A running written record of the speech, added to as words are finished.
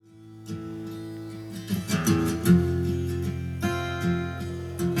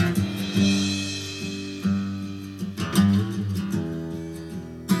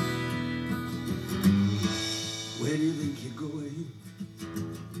Where do you think you're going?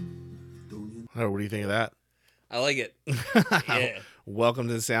 Don't you? Oh, what do you think of that? I like it. Yeah. Welcome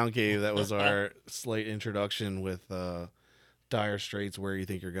to the Sound Cave. That was our slight introduction with Dire Straits' "Where You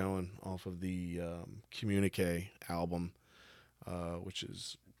Think You're Going" off of the Communique album, which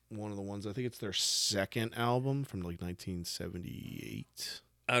is one of the ones. I think it's their second album from like 1978,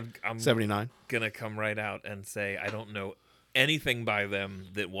 I'm 79. gonna come right out and say I don't know anything by them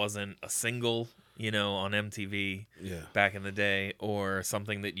that wasn't a single, on MTV Yeah, back in the day, or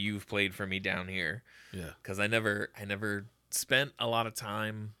something that you've played for me down here. yeah, Because I never spent a lot of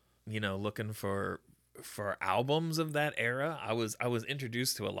time, looking for albums of that era. I was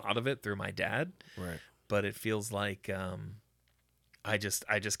introduced to a lot of it through my dad, right. but it feels like I just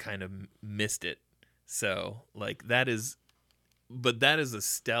kind of missed it. So like that is a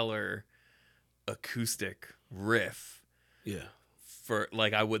stellar acoustic riff Yeah, for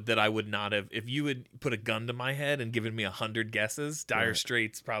like I would not have, if you had put a gun to my head and given me 100 guesses, Dire Right.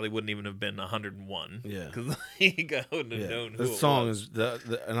 Straits probably wouldn't even have been 101. Yeah. Because like, I wouldn't have yeah. known who The it song was. is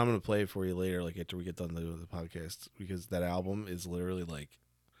and I'm gonna play it for you later, like after we get done the podcast, because that album is literally like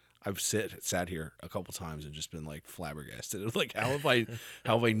I've sat here a couple times and just been like flabbergasted. Like how have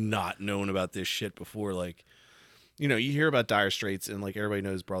I not known about this shit before? Like, you hear about Dire Straits and like everybody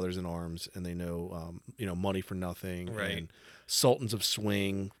knows Brothers in Arms and they know Money for Nothing, Right. and Sultans of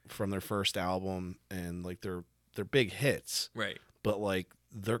Swing from their first album, and like they're big hits. Right. But like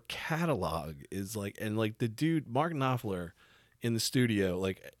their catalog is like, and like the dude Mark Knopfler in the studio,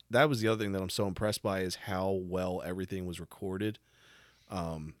 like that was the other thing that I'm so impressed by is how well everything was recorded.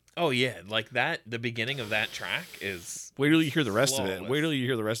 Oh yeah, like that. The beginning of that track is Wait till you hear the rest of it. flawless. Wait till you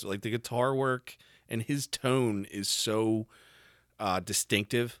hear the rest of it. Like the guitar work and his tone is so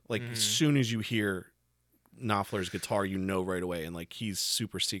distinctive. Like as soon as you hear Knopfler's guitar, you know right away. And like he's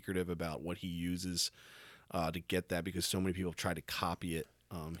super secretive about what he uses to get that, because so many people try to copy it.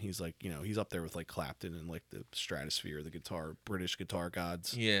 He's like, he's up there with like Clapton and like the Stratosphere, the British guitar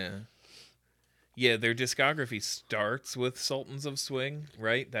gods. Yeah. Yeah, their discography starts with Sultans of Swing,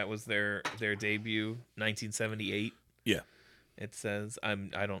 right? That was their debut, 1978. Yeah. It says I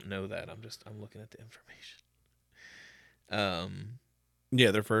don't know that. I'm looking at the information.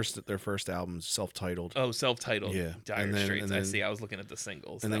 Yeah, their first album's self-titled. Oh, self-titled. Yeah. Dire And then- Straits. and I then- see. I was looking at the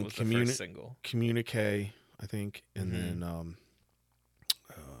singles. and That then was the first single. Communique, I think, and Mhm. then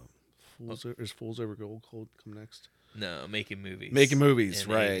Fools Over Gold come next. No, Making Movies. Making Movies, in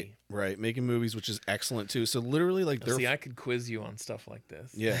right, 80. right. Making Movies, which is excellent too. So literally, like See, I could quiz you on stuff like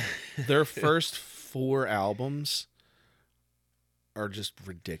this. yeah, their first 4 albums are just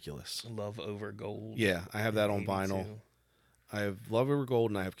ridiculous. Love Over Gold. Yeah, I have that on 82. vinyl. I have Love Over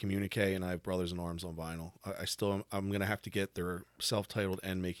Gold and I have Communique and I have Brothers in Arms on vinyl. I'm gonna have to get their self-titled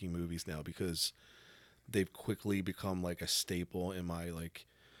and Making Movies now, because they've quickly become like a staple in my like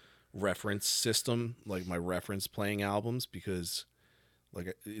reference system, like my reference playing albums, because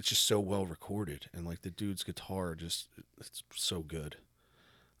like it's just so well recorded and like the dude's guitar it's so good.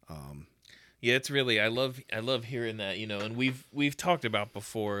 Yeah, it's really I love hearing that, and we've talked about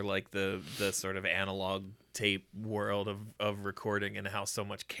before like the sort of analog tape world of recording and how so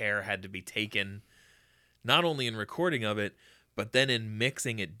much care had to be taken not only in recording of it, but then in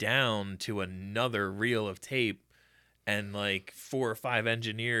mixing it down to another reel of tape, and like 4 or 5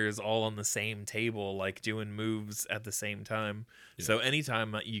 engineers all on the same table, like doing moves at the same time. Yeah. So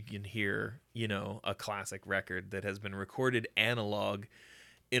anytime you can hear, a classic record that has been recorded analog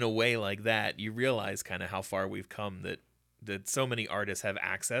in a way like that, you realize kind of how far we've come, that so many artists have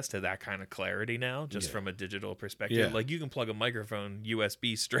access to that kind of clarity now, just Yeah. from a digital perspective. Yeah. Like you can plug a microphone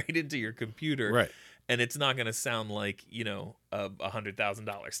USB straight into your computer, Right. and it's not going to sound like, a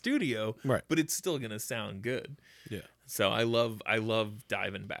 $100,000 studio, Right. but it's still going to sound good. Yeah. So I love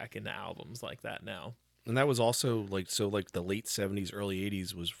diving back into albums like that now. And that was also like the late 70s, early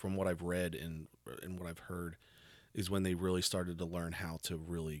 80s was, from what I've read and what I've heard, is when they really started to learn how to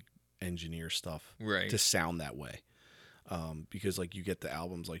really engineer stuff Right. to sound that way. Because like you get the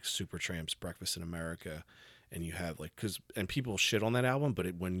albums like Supertramp's Breakfast in America, and you have like, and people shit on that album,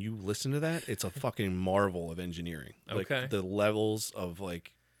 but when you listen to that, it's a fucking marvel of engineering. Like Okay. the levels of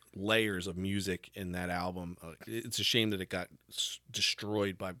like layers of music in that album. It's a shame that it got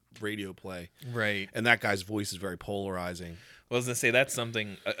destroyed by radio play. Right. And that guy's voice is very polarizing. Well, I was going to say, that's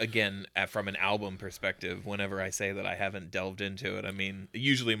something, again, from an album perspective, whenever I say that I haven't delved into it, I mean,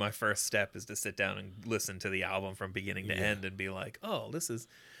 usually my first step is to sit down and listen to the album from beginning to Yeah. end and be like, oh, this is...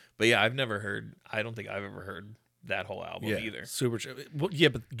 But yeah, I've never heard. I don't think I've ever heard that whole album either. Super. Well, yeah,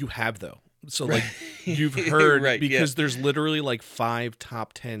 but you have though. So like you've heard Right, because there's literally like 5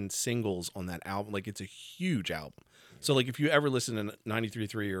 top 10 singles on that album. Like it's a huge album. So like if you ever listen to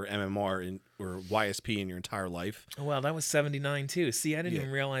 93.3 or MMR or YSP in your entire life. Oh wow, that was 79 too. See, I didn't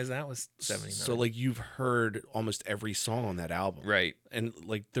even realize that was 79. So like you've heard almost every song on that album. Right. And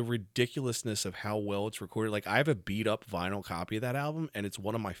like the ridiculousness of how well it's recorded. Like I have a beat up vinyl copy of that album and it's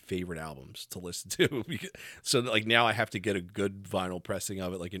one of my favorite albums to listen to. So like now I have to get a good vinyl pressing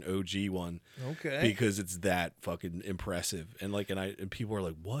of it, like an OG one. Okay. Because it's that fucking impressive. And like and people are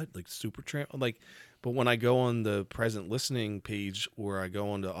like, what? Like Supertramp? I'm like, but when I go on the present listening page or I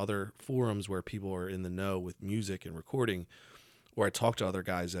go onto other forums where people are in the know with music and recording, or I talk to other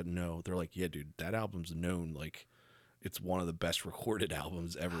guys that know, they're like, yeah, dude, that album's known. Like, it's one of the best recorded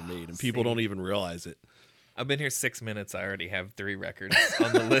albums ever made. And people don't even realize it. I've been here 6 minutes. I already have 3 records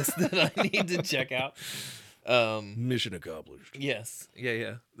on the list that I need to check out. Mission accomplished. Yes.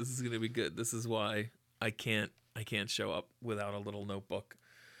 Yeah. This is going to be good. This is why I can't show up without a little notebook.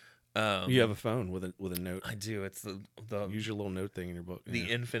 You have a phone with a note. I do. It's the use your little note thing in your book. The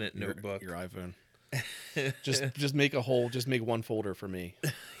infinite notebook. Your iPhone. just make one folder for me.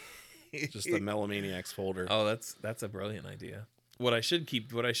 Just the Melomaniacs folder. Oh, that's a brilliant idea. What I should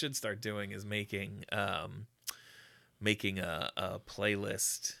start doing is making a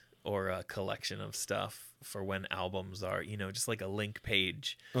playlist or a collection of stuff for when albums are, just like a link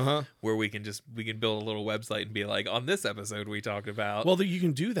page where we can build a little website and be like, on this episode we talked about. Well, you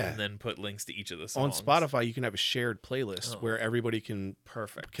can do that. And then put links to each of the songs. On Spotify, you can have a shared playlist where everybody can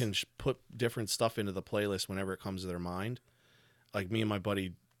put different stuff into the playlist whenever it comes to their mind. Like me and my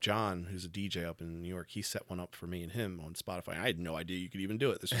buddy John, who's a DJ up in New York, he set one up for me and him on Spotify. I had no idea you could even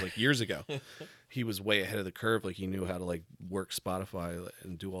do it. This was like years ago. He was way ahead of the curve. Like he knew how to like work Spotify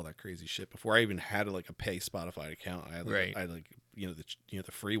and do all that crazy shit before I even had like a pay Spotify account. I had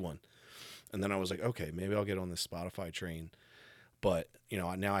the free one. And then I was like, okay, maybe I'll get on this Spotify train. But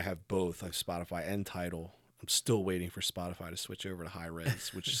now I have both. I have Spotify and Tidal. I'm still waiting for Spotify to switch over to high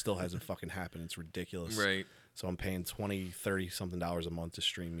res, which still hasn't fucking happened. It's ridiculous. Right. So I'm paying $20, $30 something a month to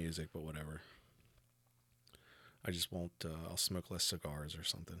stream music, but whatever. I just won't. I'll smoke less cigars or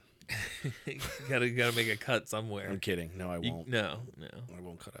something. gotta make a cut somewhere. I'm kidding. No, I won't. No. I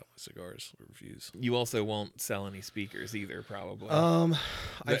won't cut out my cigars. I refuse. You also won't sell any speakers either, probably.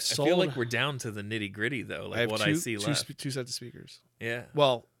 I feel like we're down to the nitty gritty though. Like I see left. Two sets of speakers. Yeah.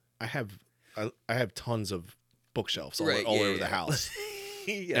 Well, I have tons of bookshelves all over the house.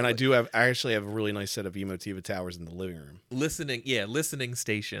 Yeah, and I actually have a really nice set of Emotiva towers in the living room. Listening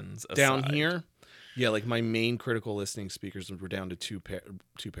stations aside. Down here. Yeah, like my main critical listening speakers were down to two pair.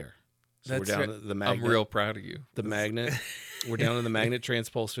 So we're down to the Magnet. I'm real proud of you. The Magnet. We're down to the Magnet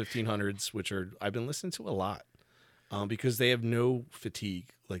Transpulse 1500s, which I've been listening to a lot because they have no fatigue.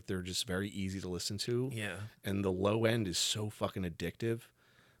 Like they're just very easy to listen to. Yeah. And the low end is so fucking addictive.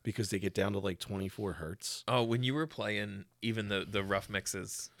 Because they get down to like 24 hertz. Oh, when you were playing even the rough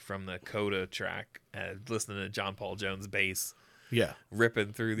mixes from the Coda track and listening to John Paul Jones bass,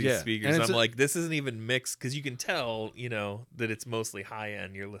 ripping through these speakers, I'm like, this isn't even mixed because you can tell, that it's mostly high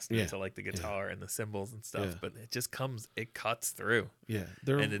end. You're listening to like the guitar and the cymbals and stuff, but it cuts through. Yeah,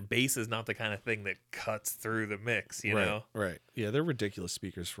 and the bass is not the kind of thing that cuts through the mix, you know? Right. Yeah, they're ridiculous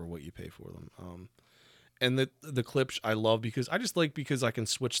speakers for what you pay for them. And the clips I love because I can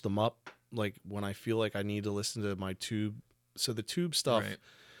switch them up like when I feel like I need to listen to my tube. So the tube stuff,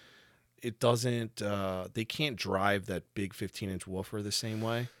 it doesn't they can't drive that big 15-inch woofer the same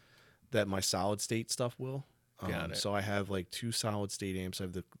way that my solid state stuff will. Got it. So I have like 2 solid state amps. I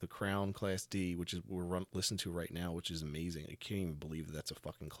have the Crown Class D, which is what we're listening to right now, which is amazing. I can't even believe that's a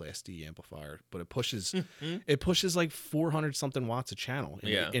fucking Class D amplifier, but it pushes like 400 something watts a channel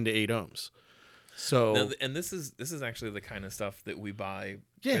into 8 ohms. So and this is actually the kind of stuff that we buy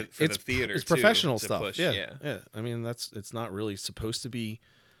for the theater. It's professional stuff. Push. Yeah. I mean, it's not really supposed to be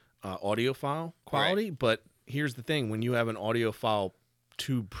audiophile quality, but here's the thing: when you have an audiophile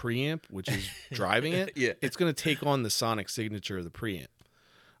tube preamp, which is driving it, it's going to take on the sonic signature of the preamp.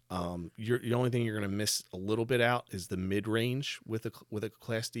 The only thing you're going to miss a little bit out is the mid range with a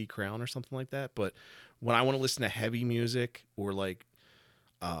Class D Crown or something like that. But when I want to listen to heavy music or like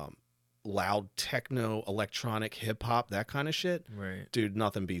loud techno, electronic, hip hop, that kind of shit. Right. Dude,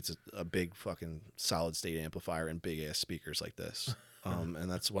 nothing beats a big fucking solid state amplifier and big ass speakers like this. And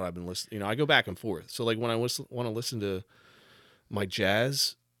that's what I've been listening. I go back and forth. So like when I want to listen to my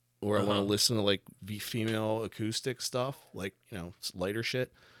jazz or I want to listen to like female acoustic stuff, like, lighter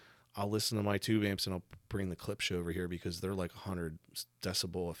shit, I'll listen to my tube amps and I'll bring the Klipsch over here because they're like 100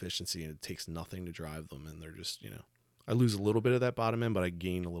 decibel efficiency and it takes nothing to drive them. And they're just, I lose a little bit of that bottom end, but I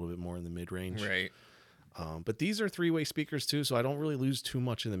gain a little bit more in the mid range. Right. But these are 3-way speakers too, so I don't really lose too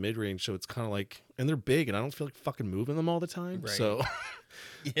much in the mid range. So it's kind of like, and they're big, and I don't feel like fucking moving them all the time. Right. So,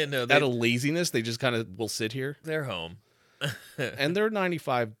 No, out of laziness, they just kind of will sit here. They're home, and they're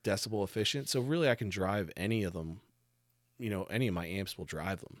 95 decibel efficient. So really, I can drive any of them. Any of my amps will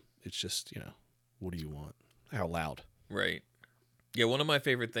drive them. It's just, what do you want? How loud? Right. Yeah, one of my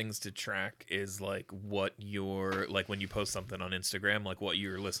favorite things to track is like what you're like when you post something on Instagram, like what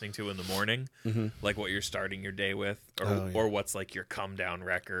you're listening to in the morning, like what you're starting your day with, or what's like your come down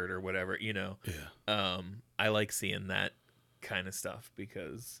record or whatever, Yeah. I like seeing that kind of stuff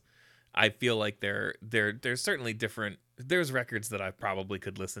because I feel like there's certainly different. There's records that I probably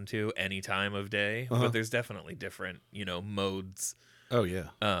could listen to any time of day, but there's definitely different, modes. Oh yeah.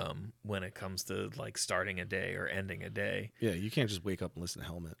 When it comes to like starting a day or ending a day. Yeah, you can't just wake up and listen to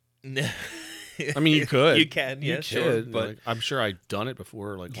Helmet. I mean, you could. You can, yeah, sure. But like, I'm sure I've done it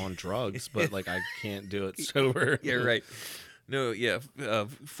before, like on drugs, but like I can't do it sober. Yeah, right. No, yeah.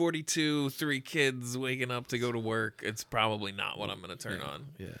 42, 3 kids waking up to go to work. It's probably not what I'm going to turn on.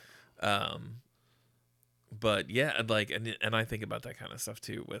 Yeah. But yeah, like, and I think about that kind of stuff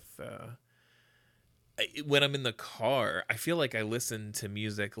too with. When I'm in the car, I feel like I listen to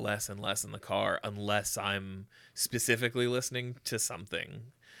music less and less in the car unless I'm specifically listening to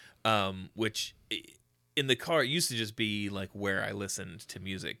something, which in the car it used to just be like where I listened to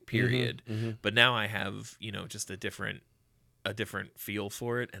music, period. But now I have, just a different feel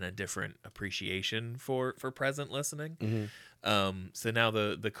for it and a different appreciation for present listening. So now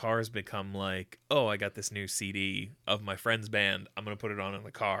the car's become like, oh, I got this new CD of my friend's band. I'm going to put it on in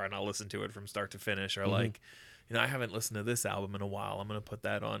the car and I'll listen to it from start to finish. Or like, I haven't listened to this album in a while. I'm going to put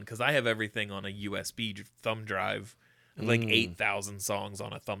that on because I have everything on a USB thumb drive, like 8,000 songs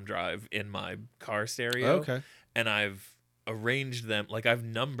on a thumb drive in my car stereo. Okay. And I've arranged them, like I've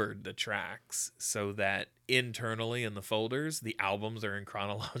numbered the tracks so that internally in the folders the albums are in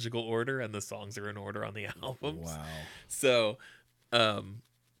chronological order and the songs are in order on the albums. Wow. So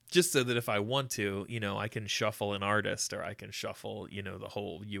just so that if I want to, I can shuffle an artist or I can shuffle, the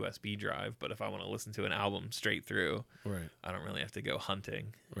whole USB drive, but if I want to listen to an album straight through, right, I don't really have to go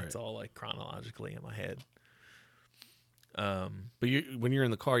hunting. Right. It's all like chronologically in my head. But when you're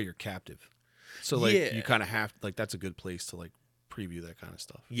in the car, you're captive. So like you kind of have like that's a good place to like preview that kind of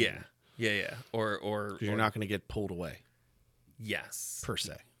stuff. Yeah. Or you're not going to get pulled away. Yes. Per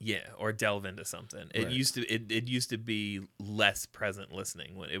se. Yeah, or delve into something. It used to be less present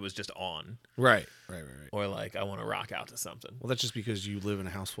listening when it was just on. Right. Or like I want to rock out to something. Well, that's just because you live in a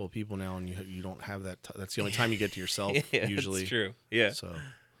house full of people now, and you don't have that. That's the only time you get to yourself. Yeah, usually. That's true. Yeah. So.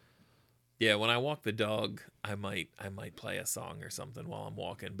 Yeah, when I walk the dog, I might play a song or something while I'm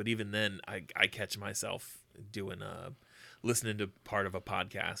walking. But even then, I catch myself listening to part of a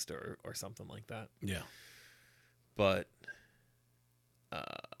podcast or something like that. Yeah. But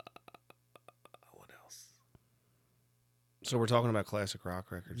what else? So we're talking about classic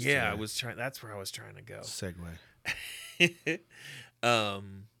rock records. Yeah, today. That's where I was trying to go. Segue.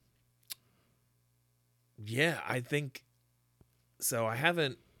 Yeah, I think so. I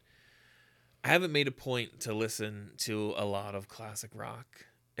haven't made a point to listen to a lot of classic rock.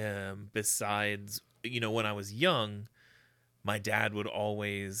 Besides, when I was young, my dad would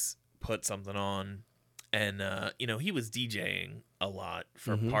always put something on, and he was DJing a lot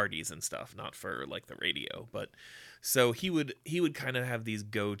for parties and stuff, not for like the radio, but so he would kind of have these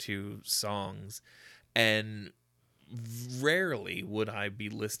go-to songs, and rarely would I be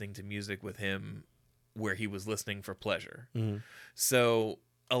listening to music with him where he was listening for pleasure. So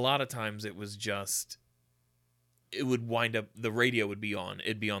a lot of times it was just, it would wind up, the radio would be on,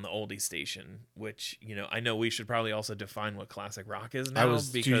 it'd be on the oldie station, which, I know we should probably also define what classic rock is now.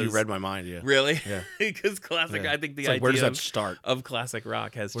 Because you read my mind, yeah. Really? Yeah. Because classic, I think the idea where does that start? Of classic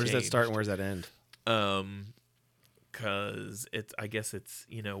rock has Where changed. does that start and where does that end? Because I guess it's,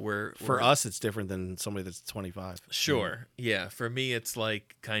 for us, it's different than somebody that's 25. Sure. Yeah. For me, it's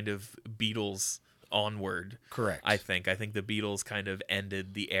like kind of Beatles onward. Correct. I think the Beatles kind of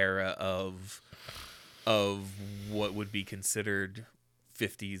ended the era of what would be considered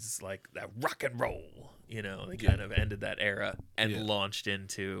 50s, like that rock and roll, they kind of ended that era and launched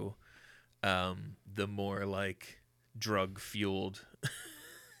into the more like drug fueled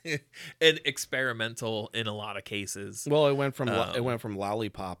and experimental in a lot of cases. Well, it went from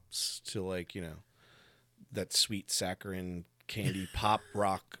lollipops to like, that sweet saccharine candy pop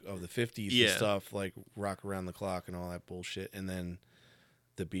rock of the 50s and stuff, like Rock Around the Clock and all that bullshit. And then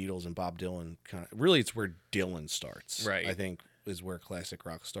the Beatles and Bob Dylan kind of really it's where Dylan starts. Right. I think is where classic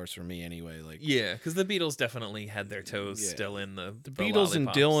rock starts for me anyway. Like Yeah, because the Beatles definitely had their toes still in the Beatles and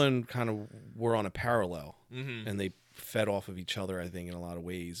lollipops. Dylan kind of were on a parallel, Mhm. and they fed off of each other, I think, in a lot of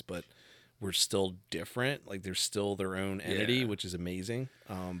ways. But we're still different. Like they're still their own entity, Yeah. which is amazing.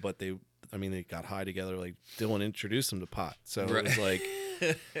 But they got high together. Like Dylan introduced them to pot, so it was like.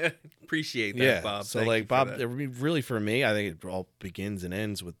 Appreciate that, Bob. So Thank like you for Bob, that. really for me, I think it all begins and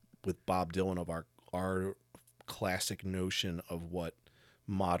ends with Bob Dylan of our classic notion of what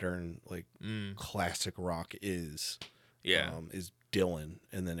modern like classic rock is. Yeah. Is Dylan,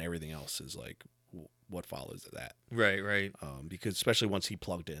 and then everything else is like what follows that. Right. Because especially once he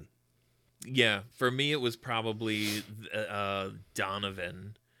plugged in. Yeah, for me it was probably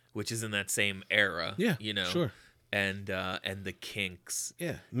Donovan, which is in that same era. Yeah, you know, sure. And the Kinks.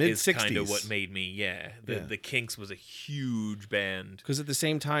 Yeah, mid is '60s. kind of what made me. The Kinks was a huge band. Because at the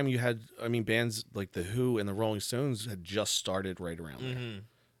same time you had, bands like the Who and the Rolling Stones had just started right around there.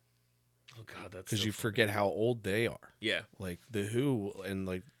 Oh God, that's Because so you funny. forget how old they are. Yeah, Like the Who and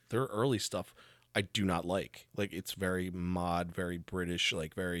like their early stuff, I do not like. Like it's very mod, very British,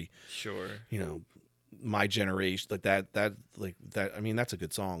 like very, sure. My generation, like that. I mean, that's a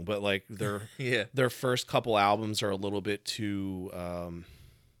good song, but like Yeah, their first couple albums are a little bit too,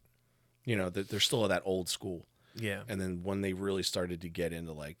 they're still that old school. yeah. And then when they really started to get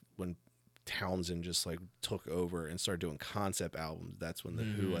into like when Townsend just like took over and started doing concept albums, that's when the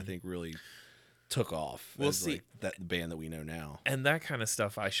Who I think really took off. We'll as, see. like, that band that we know now. And that kind of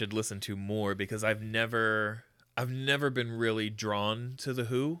stuff I should listen to more because I've never been really drawn to the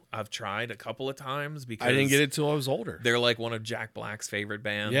Who. I've tried a couple of times because I didn't get it till I was older. they're like one of Jack Black's favorite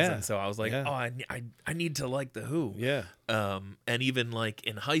bands, Yeah. and so I was like, Yeah. oh, I need to like the Who. Yeah. And even like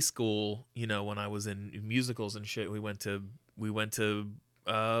in high school, when I was in musicals and shit, we went to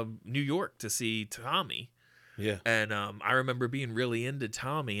New York to see Tommy. Yeah. And I remember being really into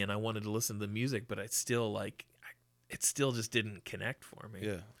Tommy, and I wanted to listen to the music, but it still just didn't connect for me.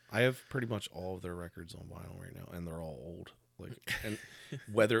 Yeah. I have pretty much all of their records on vinyl right now, and they're all old. Like, and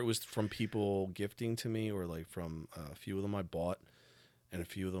whether it was from people gifting to me or like from a few of them I bought, and a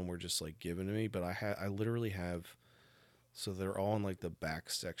few of them were just like given to me. But I literally have, so they're all in like the back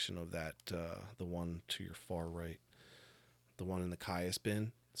section of that, the one to your far right, the one in the Caius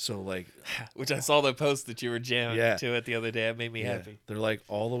bin. So like, Which I saw the post that you were jamming Yeah. to it the other day. It made me happy. they're like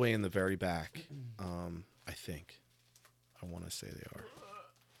all the way in the very back. I think, I want to say they are.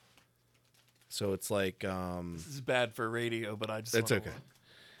 So it's like, This is bad for radio, but I just that's wanna okay.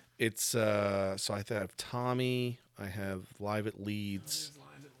 It's so I have Tommy, I have Live at Leeds,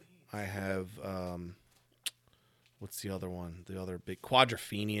 I have what's the other one? The other big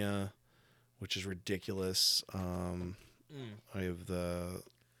Quadrophenia, which is ridiculous. I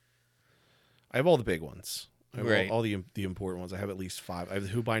have all the big ones. I have Right. all the important ones. I have at least 5. I have the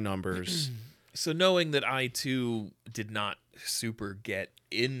Who by numbers. So knowing that I too did not super get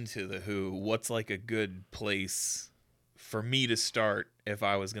into the Who, what's like a good place for me to start if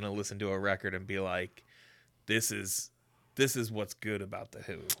I was going to listen to a record and be like, this is what's good about the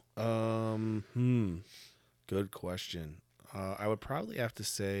Who? Good question. I would probably have to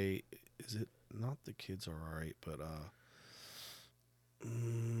say, is it not The Kids Are Alright, but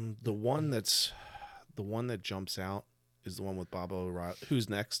the one that jumps out is the one with Baba O'Reilly. Who's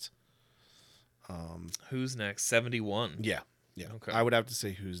Next? Who's Next? 71. Yeah. Okay. I would have to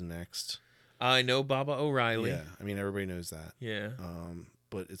say Who's Next. I know Baba O'Reilly. Yeah, everybody knows that. Yeah.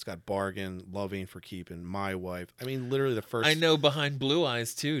 But it's got Bargain, Love Ain't for Keeping, My Wife. Literally the first. I know Behind Blue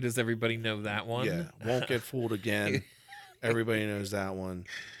Eyes too. Does everybody know that one? Yeah, Won't Get Fooled Again. Everybody knows that one.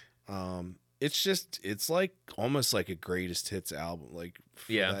 It's like almost like a greatest hits album. Like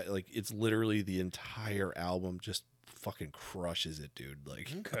like it's literally the entire album just fucking crushes it, dude.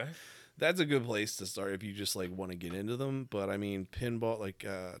 Like Okay. that's a good place to start if you just like want to get into them. But Pinball, like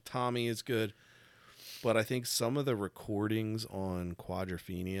Tommy is good. But I think some of the recordings on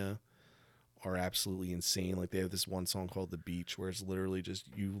Quadrophenia are absolutely insane. Like they have this one song called The Beach where it's literally just,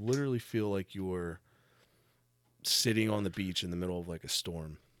 you literally feel like you're sitting on the beach in the middle of like a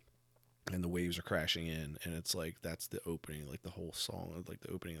storm and the waves are crashing in. And it's like, that's the opening, like the whole song, like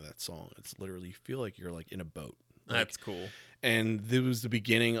the opening of that song. It's literally, you feel like you're like in a boat. That's cool. And it was the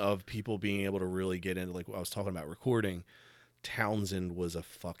beginning of people being able to really get into, like what I was talking about recording. Townsend was a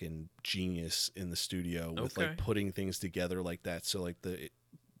fucking genius in the studio with like putting things together like that. So like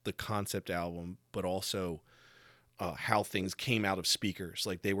the concept album, but also how things came out of speakers.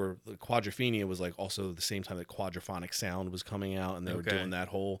 Like the Quadrophenia was like also the same time that Quadraphonic Sound was coming out, and they were doing that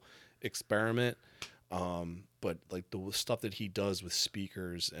whole experiment. But like the stuff that he does with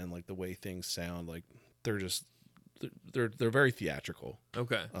speakers and like the way things sound, like they're just they're very theatrical.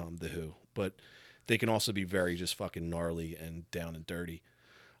 Okay. The Who, but they can also be very just fucking gnarly and down and dirty.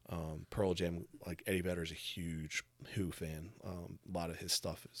 Pearl Jam, like Eddie Vedder's a huge Who fan. A lot of his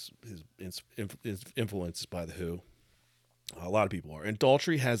stuff is influenced by the Who. A lot of people are, and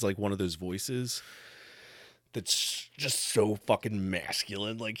Daltrey has like one of those voices that's just so fucking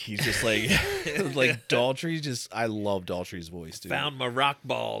masculine. Like he's just like like Daltrey. Just I love Daltrey's voice, dude. Found my rock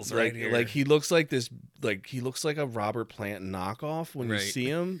balls right here. Like he looks like this. Like he looks like a Robert Plant knockoff when you see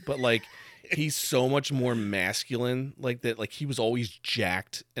him, but like he's so much more masculine. Like that. Like he was always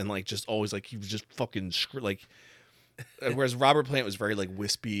jacked and like just always like he was just fucking like. Whereas Robert Plant was very like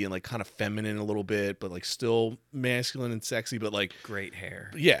wispy and like kind of feminine a little bit, but like still masculine and sexy, but like great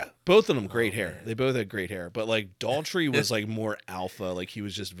hair. Yeah, both of them great hair. Man. They both had great hair, but like Daltrey was like more alpha. Like he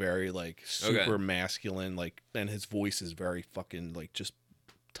was just very like super masculine. Like, and his voice is very fucking like just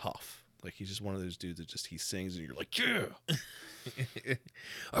tough. Like he's just one of those dudes that just he sings and you're like, yeah,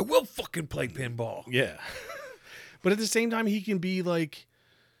 I will fucking play pinball. Yeah, but at the same time he can be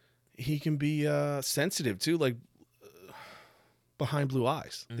sensitive too. Like. Behind Blue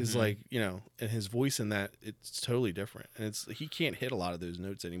Eyes is like, you know, and his voice in that it's totally different, and he can't hit a lot of those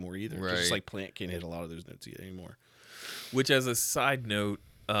notes anymore either. Right. Just like Plant can't hit a lot of those notes anymore. Which, as a side note,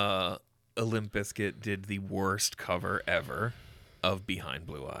 Limp Bizkit did the worst cover ever of Behind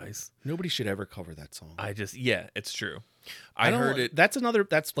Blue Eyes. Nobody should ever cover that song. It's true. I heard it. That's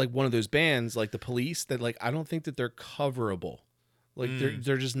like one of those bands like the Police that like I don't think that they're coverable. Like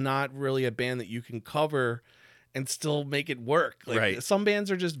they're just not really a band that you can cover and still make it work. Like, right. Some bands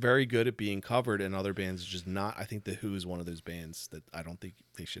are just very good at being covered, and other bands are just not. I think The Who is one of those bands that I don't think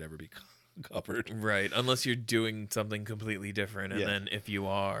they should ever be covered. Right, unless you're doing something completely different, and then if you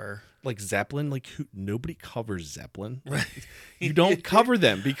are... Like Zeppelin, like nobody covers Zeppelin. Right. You don't cover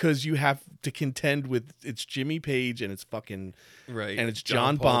them because you have to contend with it's Jimmy Page and it's fucking... Right. And it's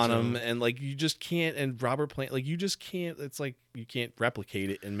John Bonham, and like you just can't, and Robert Plant, like you just can't, it's like you can't replicate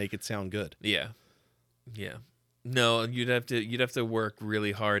it and make it sound good. Yeah. Yeah. No, you'd have to work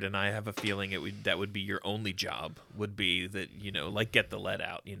really hard, and I have a feeling that would be your only job. Would be that, you know, like Get the Lead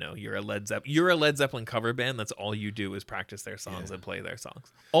Out. You know, you're a Led Zeppelin cover band. That's all you do is practice their songs and play their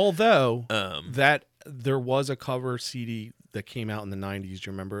songs. Although that there was a cover CD that came out in the '90s. Do you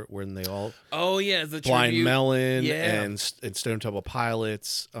remember it when they all? Oh yeah, the Blind tribute. Melon and Stone Temple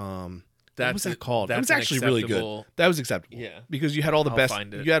Pilots. What was that called? It was actually really good. That was acceptable. Yeah, because you had all the best.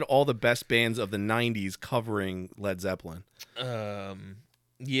 You had all the best bands of the '90s covering Led Zeppelin. Yeah.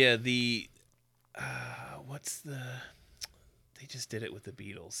 They just did it with the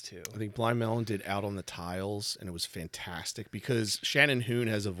Beatles too. I think Blind Melon did Out on the Tiles, and it was fantastic because Shannon Hoon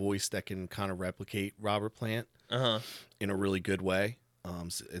has a voice that can kind of replicate Robert Plant in a really good way.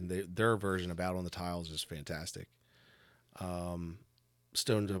 And their version of Out on the Tiles is fantastic.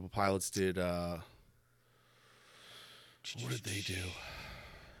 Stone Temple Pilots did what did they do?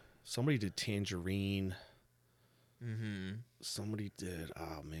 Somebody did Tangerine. Somebody did,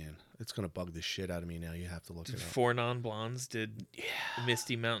 oh man, it's gonna bug the shit out of me now. You have to look it up. Four Non-Blondes did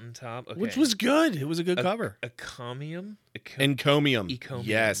Misty Mountaintop, which was good. It was a good cover. Encomium.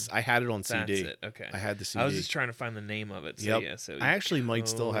 Yes, I had it on CD. That's it. Okay, I had the CD. I was just trying to find the name of it. So yep. So I actually might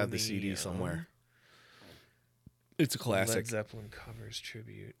still have the CD somewhere. It's a classic. Led Zeppelin covers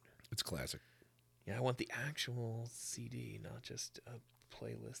tribute. It's classic. Yeah, I want the actual CD, not just a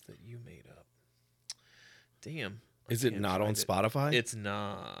playlist that you made up. Damn. Is it not on Spotify? It's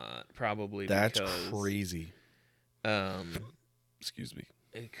not. Probably. That's crazy. Excuse me.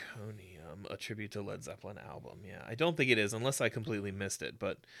 Iconium, a tribute to Led Zeppelin album. Yeah, I don't think it is, unless I completely missed it.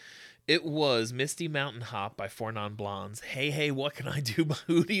 But it was Misty Mountain Hop by Four Non-Blondes. Hey, hey, what can I do by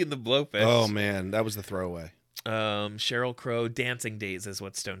Hootie and the Blowfish? Oh man, that was the throwaway. Sheryl Crow, Dancing Days is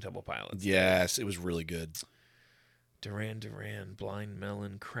what Stone Temple Pilots. Yes, it was really good. Duran Duran, Blind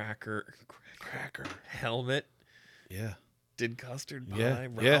Melon, Cracker, Helmet. Yeah. Did Custard Pie,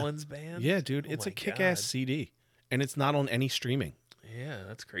 Rollins Band. Yeah, dude, it's a kick-ass CD, and it's not on any streaming. Yeah,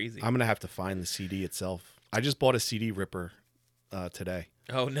 that's crazy. I'm gonna have to find the CD itself. I just bought a CD ripper today.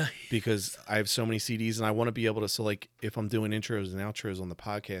 Oh, nice. Because I have so many CDs, and I want to be able to. So, like, if I'm doing intros and outros on the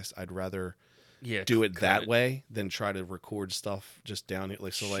podcast, I'd rather do it that way than try to record stuff just down.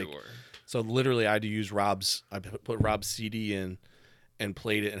 Like, so, like, so literally, I had to use Rob's. I put Rob's CD in and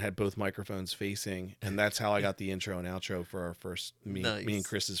played it, and had both microphones facing, and that's how I got the intro and outro for our first me and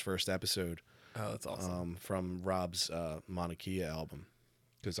Chris's first episode. Oh, that's awesome. From Rob's Mauna Kea album,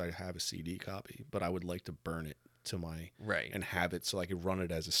 because I have a CD copy, but I would like to burn it to my Right. and have it so I could run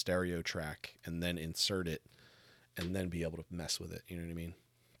it as a stereo track and then insert it and then be able to mess with it. You know what I mean?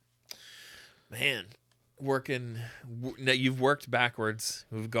 Man, now you've worked backwards.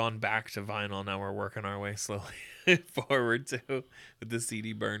 We've gone back to vinyl. Now we're working our way slowly forward to with the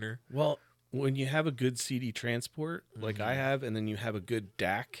CD burner. Well, when you have a good CD transport like I have, and then you have a good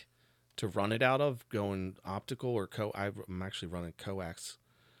DAC to run it out of, going optical or I'm actually running coax.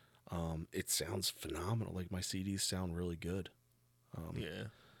 It sounds phenomenal. Like my CDs sound really good. Yeah.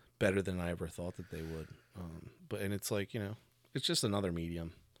 Better than I ever thought that they would. And it's like, it's just another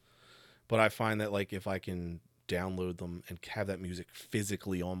medium. But I find that like if I can download them and have that music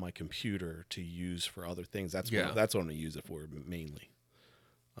physically on my computer to use for other things, that's what I'm going to use it for mainly.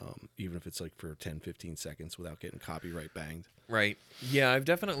 Even if it's like for 10, 15 seconds without getting copyright banged. Right. Yeah, I've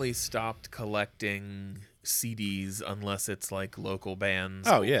definitely stopped collecting CDs unless it's like local bands.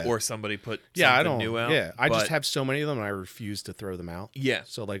 Oh, yeah. Or somebody put something new out. Yeah, I just have so many of them and I refuse to throw them out. Yeah.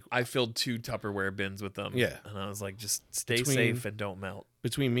 So like I filled 2 Tupperware bins with them. Yeah. And I was like, just stay safe and don't melt.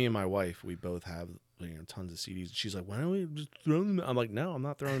 Between me and my wife, we both have tons of CDs. She's like, why don't we just throw them out? I'm like, no, I'm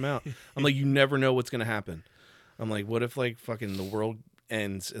not throwing them out. I'm like, you never know what's going to happen. I'm like, what if like fucking the world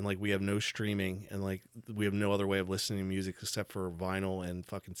ends and like we have no streaming and like we have no other way of listening to music except for vinyl and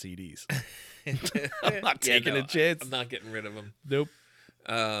fucking CDs. I'm not taking a chance. I'm not getting rid of them. Nope.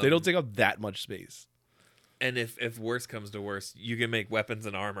 They don't take up that much space. And if worse comes to worse, you can make weapons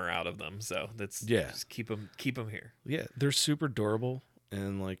and armor out of them. So just keep them here. Yeah, they're super durable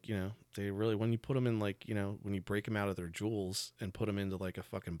and like they really, when you put them in like when you break them out of their jewels and put them into like a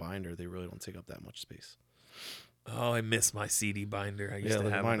fucking binder, they really don't take up that much space. Oh, I miss my CD binder. I used to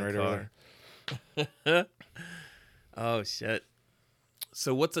have mine in the right car. Over there. Oh shit!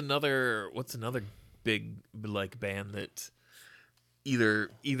 So what's another big like band that either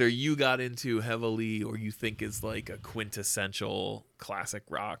you got into heavily or you think is like a quintessential classic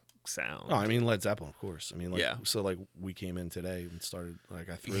rock sound? Oh, I mean Led Zeppelin, of course. I mean, like, so like we came in today and started like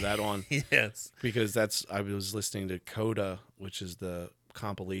I threw that on. Yes, because I was listening to Coda, which is the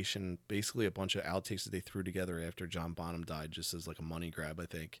compilation, basically a bunch of outtakes that they threw together after John Bonham died, just as like a money grab, I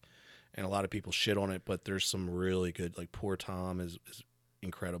think. And a lot of people shit on it, but there's some really good, like Poor Tom is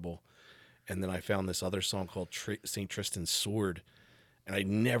incredible. And then I found this other song called St. Tristan's Sword, and I'd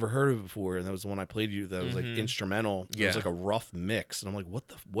never heard of it before. And that was the one I played you that was like instrumental. It was like a rough mix. And I'm like,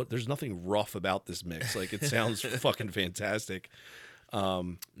 what? There's nothing rough about this mix. Like it sounds fucking fantastic.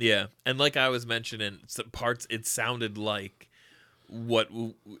 Yeah. And like I was mentioning, some parts, it sounded like what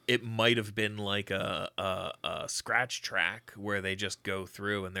it might have been like a scratch track where they just go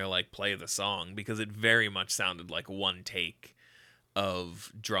through and they're like, play the song, because it very much sounded like one take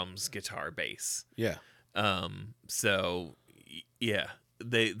of drums, guitar, bass. Yeah. So yeah,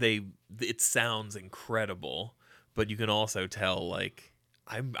 it sounds incredible, but you can also tell like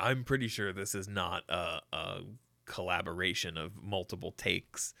I'm pretty sure this is not a collaboration of multiple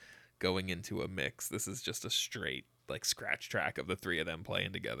takes going into a mix. This is just a straight like scratch track of the 3 of them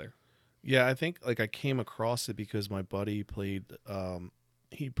playing together. Yeah, I think like I came across it because my buddy played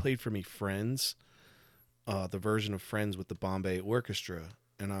he played for me Friends, the version of Friends with the Bombay Orchestra,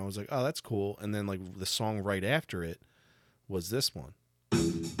 and I was like, oh, that's cool. And then like the song right after it was this one.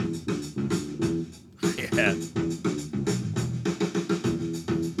 Yeah.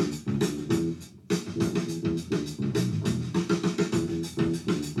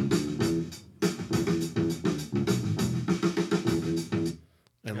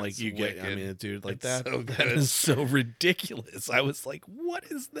 Like you get, I mean, dude, like that is so ridiculous. I was like, what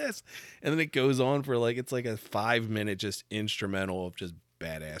is this? And then it goes on for like, it's like a 5-minute just instrumental of just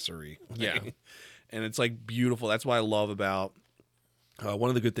badassery. Yeah. And it's like beautiful. That's what I love about, one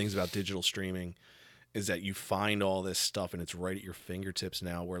of the good things about digital streaming is that you find all this stuff and it's right at your fingertips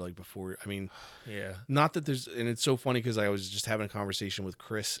now, where like before, I mean, yeah, not that there's, and it's so funny because I was just having a conversation with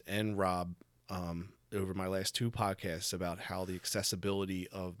Chris and Rob, over my last 2 podcasts about how the accessibility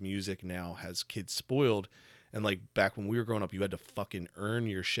of music now has kids spoiled. And like back when we were growing up, you had to fucking earn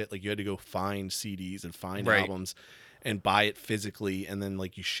your shit. Like you had to go find CDs and find albums and buy it physically. And then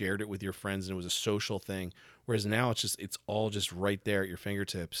like you shared it with your friends and it was a social thing. Whereas now it's all just right there at your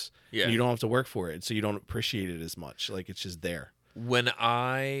fingertips. Yeah. And you don't have to work for it. So you don't appreciate it as much. Like it's just there.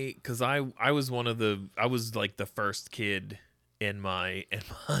 Cause I was I was like the first kid in my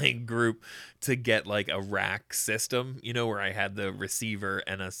group to get like a rack system, where I had the receiver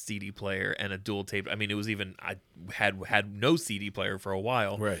and a CD player and a dual tape. I mean, it was even, I had no CD player for a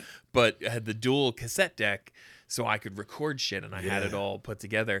while, right? But I had the dual cassette deck so I could record shit, and I had it all put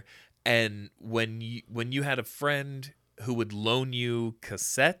together. And when you had a friend loan you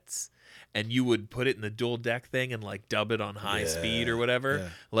cassettes, and you would put it in the dual deck thing and like dub it on high speed or whatever. Yeah.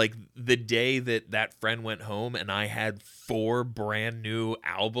 Like the day that friend went home and I had 4 brand new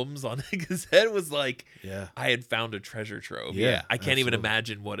albums on the cassette was like, I had found a treasure trove. Yeah, I can't even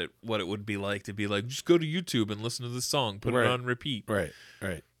imagine what it would be like to be like, just go to YouTube and listen to this song, put it on repeat. Right.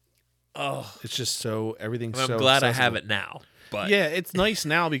 Oh, It's just so everything's I'm so glad accessible. I have it now. But yeah, it's nice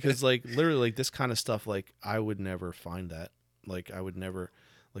now because like literally like this kind of stuff, like I would never find that. Like I would never,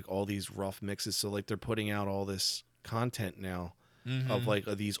 like all these rough mixes. So like they're putting out all this content now of like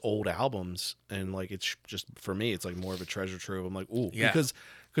these old albums, and like it's just, for me it's like more of a treasure trove. I'm like, ooh, because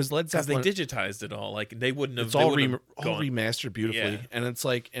Led Zeppelin, they digitized it all. Like they wouldn't have. it's they all, wouldn't have all gone. remastered beautifully, and it's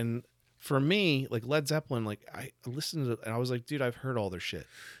like, and for me, like Led Zeppelin, like I listened to it and I was like, dude, I've heard all their shit.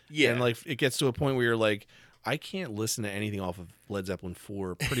 Yeah, And like it gets to a point where you're like, I can't listen to anything off of Led Zeppelin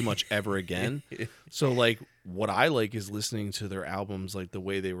 4 pretty much ever again. So like what I like is listening to their albums like the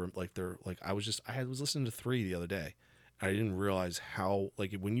way they were, like they're like I was listening to 3 the other day. I didn't realize how,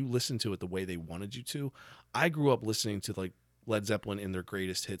 like, when you listen to it the way they wanted you to. I grew up listening to like Led Zeppelin in their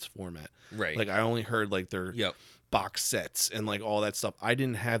greatest hits format. right. Like I only heard like their box sets and like all that stuff. I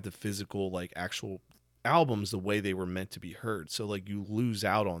didn't have the physical like actual albums the way they were meant to be heard. So like you lose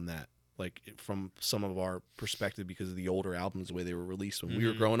out on that, like from some of our perspective, because of the older albums, the way they were released when we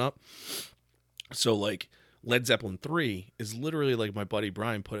were growing up. So like Led Zeppelin 3 is literally like my buddy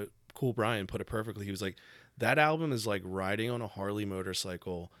Brian put it perfectly. He was like, that album is like riding on a Harley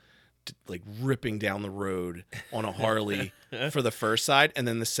motorcycle, like ripping down the road on a Harley for the first side, and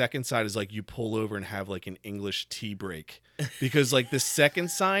then the second side is like you pull over and have like an English tea break, because like the second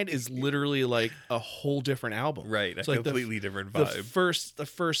side is literally like a whole different album. Right, it's a like completely different vibe. The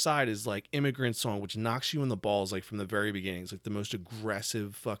first side is like Immigrant Song, which knocks you in the balls like from the very beginning. It's like the most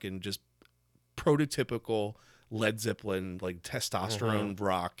aggressive fucking just prototypical Led Zeppelin, like testosterone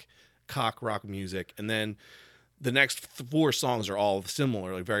rock, cock rock music. And then the next 4 songs are all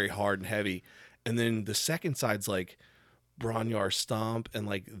similar, like very hard and heavy. And then the second side's like Bron-Y-Aur Stomp and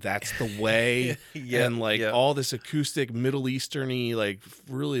like That's the Way and like all this acoustic Middle Eastern-y, like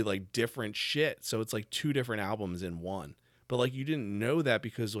really like different shit. So it's like 2 different albums in one. But like you didn't know that,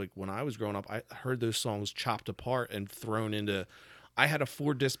 because like when I was growing up, I heard those songs chopped apart and thrown into, I had a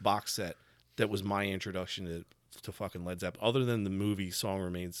 4-disc box set that was my introduction to fucking Led Zeppelin. Other than the movie Song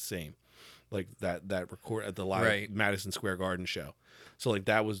Remains the Same, like that record at the live Madison Square Garden show. So like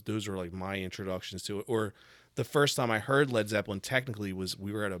those were like my introductions to it. Or the first time I heard Led Zeppelin technically was,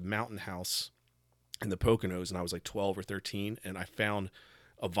 we were at a mountain house in the Poconos, and I was like 12 or 13, and I found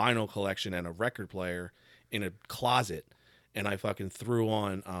a vinyl collection and a record player in a closet, and I fucking threw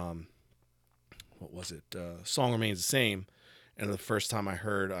on what was it? Song Remains the Same. And the first time I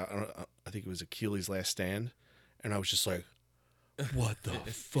heard, I think it was Achilles' Last Stand, and I was just like, what the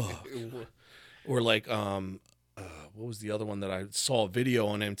fuck? Or like, what was the other one that I saw a video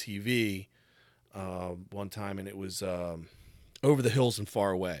on MTV one time, and it was Over the Hills and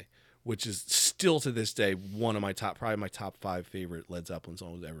Far Away, which is still to this day one of my probably my top 5 favorite Led Zeppelin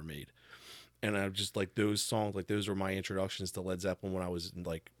songs ever made. And I just like those songs, like those were my introductions to Led Zeppelin when I was in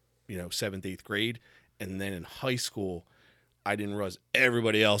like, 7th, 8th grade. And then in high school, I didn't realize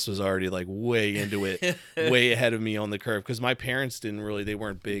everybody else was already like way into it, way ahead of me on the curve. Because my parents they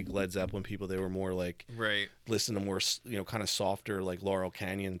weren't big Led Zeppelin people. They were more like, listen to more, kind of softer, like Laurel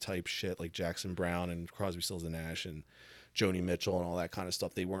Canyon type shit, like Jackson Browne and Crosby, Stills and Nash and Joni Mitchell and all that kind of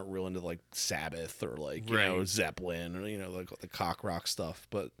stuff. They weren't real into like Sabbath or like, Zeppelin or, like the cock rock stuff.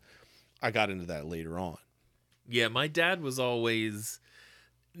 But I got into that later on. Yeah, my dad was always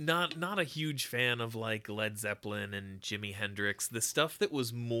not a huge fan of like Led Zeppelin and Jimi Hendrix, the stuff that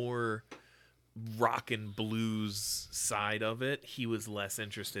was more rock and blues side of it. He was less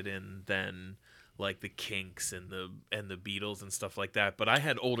interested in than like the Kinks and the Beatles and stuff like that. But I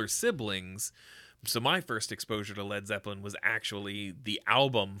had older siblings, so my first exposure to Led Zeppelin was actually the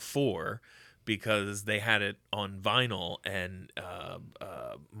album 4, because they had it on vinyl, and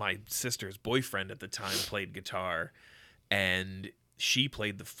my sister's boyfriend at the time played guitar, and she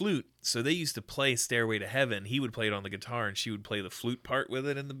played the flute, so they used to play Stairway to Heaven. He would play it on the guitar, and she would play the flute part with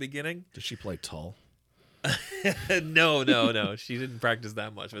it in the beginning. Did she play Tull? No. She didn't practice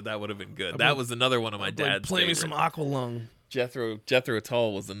that much, but that would have been good. That was another one of my dad's play me favorite. some Aqualung. Jethro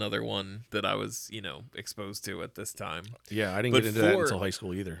Tull was another one that I was, exposed to at this time. Yeah, I didn't get into that until high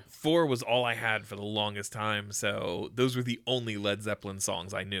school either. 4 was all I had for the longest time, so those were the only Led Zeppelin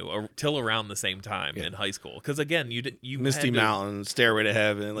songs I knew till around the same time in high school. Because again, you Misty Mountain, Stairway to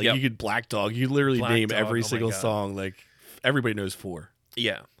Heaven, like you could Black Dog. You literally Black name Dog, every oh my single God. song. Like everybody knows 4.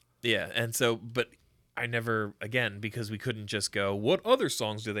 Yeah, and so, but I never, again, because we couldn't just go, what other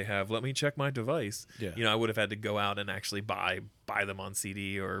songs do they have? Let me check my device. Yeah. You know, I would have had to go out and actually buy them on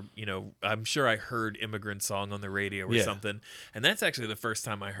CD, or, you know, I'm sure I heard Immigrant Song on the radio or something. And that's actually the first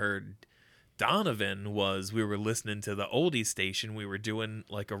time I heard Donovan. Was we were listening to the oldie station. We were doing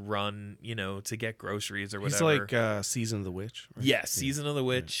like a run, you know, to get groceries or whatever. He's like Season of the Witch. Right? Yeah, Season of the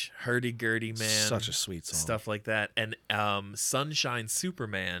Witch, Hurdy-Gurdy Man. Such a sweet song. Stuff like that. And Sunshine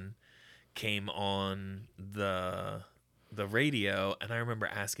Superman came on the radio, and I remember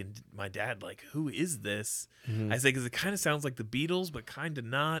asking my dad, like, who is this? I said, because it kind of sounds like the Beatles, but kind of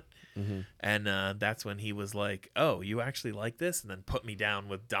not. And that's when he was like, oh, you actually like this? And then put me down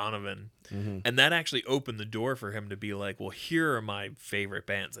with Donovan. And that actually opened the door for him to be like, well, here are my favorite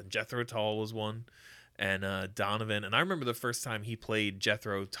bands. And Jethro Tull was one, and Donovan. And I remember the first time he played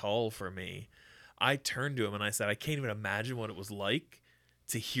Jethro Tull for me, I turned to him and I said, I can't even imagine what it was like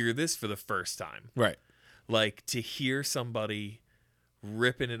to hear this for the first time. Right. Like, to hear somebody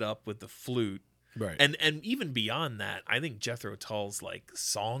ripping it up with the flute. Right. And even beyond that, I think Jethro Tull's like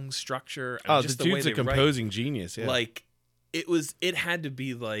song structure. And just the way dude's a they write, composing genius. Yeah. like it had to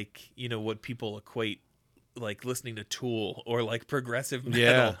be like, you know, what people equate like listening to Tool or like progressive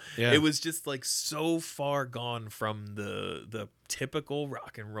metal. Yeah. It was just like so far gone from the typical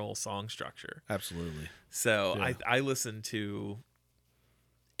rock and roll song structure. Absolutely. So Yeah. I listened to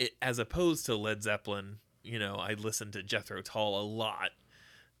it as opposed to Led Zeppelin. You know, I listened to Jethro Tull a lot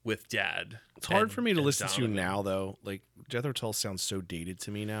with Dad. It's hard for me to and listen Donovan. to now, though. Like, Jethro Tull sounds so dated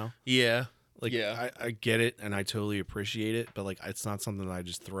to me now. Yeah. Like, Yeah. I get it, and I totally appreciate it, but, like, it's not something that I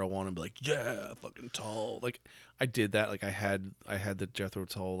just throw on and be like, yeah, fucking Tull. Like, I did that. Like, I had the Jethro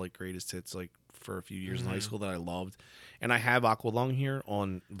Tull, like, greatest hits, like, for a few years in high school that I loved. And I have Aqualung here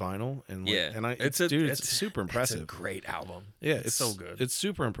on vinyl. And, like, Yeah. and It's super impressive. It's a great album. Yeah, it's so good. It's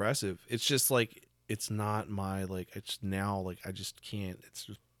super impressive. It's just, like, it's not my, like, it's now, like, I just can't. It's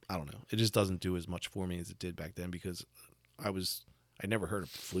just, I don't know. It just doesn't do as much for me as it did back then because I never heard a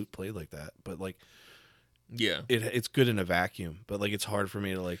flute played like that. But, like, Yeah. it's good in a vacuum. But, like, it's hard for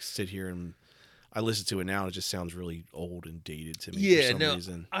me to, like, sit here and I listen to it now and it just sounds really old and dated to me for some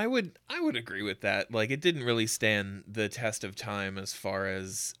reason. I would agree with that. Like, it didn't really stand the test of time as far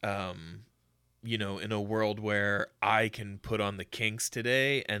as you know, in a world where I can put on the Kinks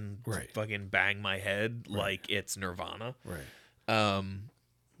today and fucking bang my head like it's Nirvana. Right.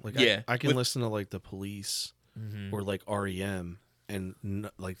 Like, yeah. I can listen to, like, The Police or, like, REM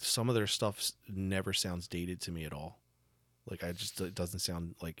and, like, some of their stuff never sounds dated to me at all. Like, it doesn't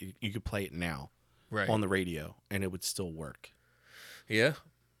sound like you could play it now on the radio and it would still work. Yeah.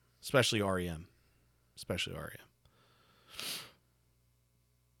 Especially REM.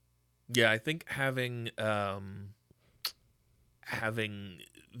 Yeah, I think having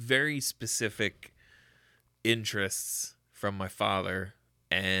very specific interests from my father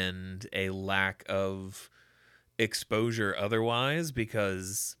and a lack of exposure otherwise,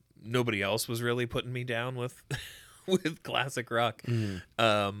 because nobody else was really putting me down with with classic rock. You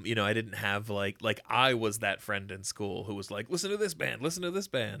know, I didn't have like I was that friend in school who was like, listen to this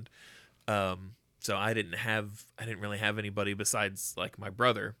band. So I didn't really have anybody besides like my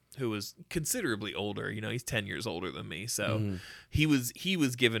brother, who was considerably older. You know, he's 10 years older than me. So he was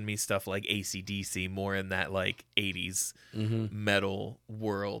giving me stuff like AC/DC, more in that like 80s metal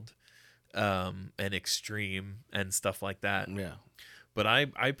world, and extreme and stuff like that. Yeah. But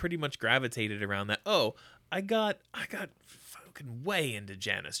I pretty much gravitated around that. Oh, I got fucking way into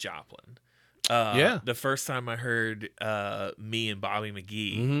Janis Joplin. The first time I heard Me and Bobby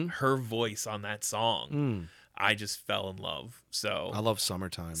McGee, her voice on that song, I just fell in love. So I love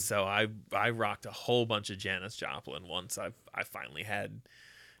Summertime. So I rocked a whole bunch of Janis Joplin once I finally had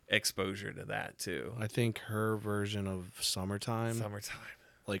exposure to that too. I think her version of Summertime,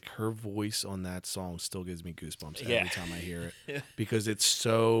 like, her voice on that song still gives me goosebumps every time I hear it. Because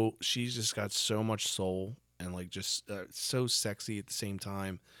she's just got so much soul and, like, just so sexy at the same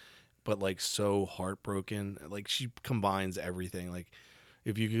time, but, like, so heartbroken. Like, she combines everything. Like,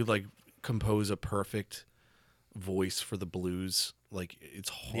 if you could, like, compose a perfect voice for the blues, like, it's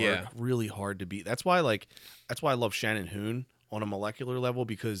hard, really hard to beat. That's why I love Shannon Hoon on a molecular level,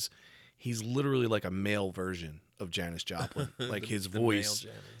 because he's literally like a male version of Janis Joplin. Like, his voice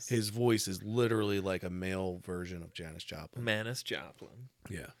is literally like a male version of Janis Joplin. Janis Joplin.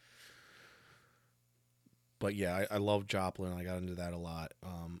 Yeah. But yeah, I love Joplin. I got into that a lot.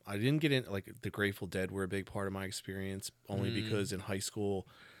 I didn't get in, like, the Grateful Dead were a big part of my experience, only because in high school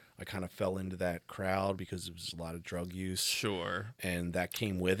I kind of fell into that crowd because it was a lot of drug use. Sure. And that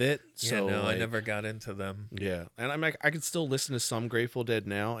came with it. So no, I never got into them. Yeah. And I'm like, I can still listen to some Grateful Dead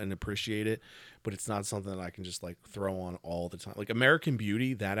now and appreciate it, but it's not something that I can just like throw on all the time. Like American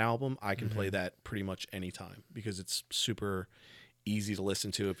Beauty, that album, I can play that pretty much anytime because it's super easy to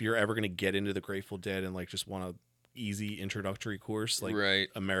listen to. If you're ever going to get into the Grateful Dead and like just want a easy introductory course, like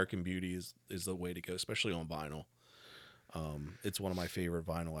American Beauty is the way to go, especially on vinyl. It's one of my favorite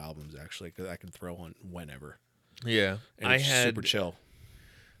vinyl albums actually, because I can throw on whenever. Yeah. And it's super chill.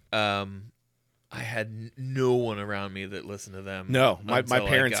 I had no one around me that listened to them. No, my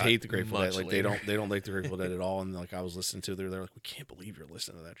parents hate the Grateful Dead. Like they don't like the Grateful Dead at all. And like I was listening to, they're like, we can't believe you're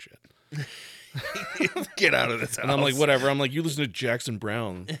listening to that shit. Get out of this house. And I'm like, whatever. I'm like, you listen to Jackson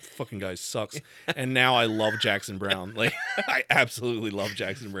Brown. Fucking guy sucks. And now I love Jackson Brown. Like I absolutely love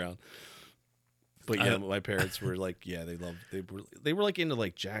Jackson Brown. But yeah, my parents were like, yeah, they were like into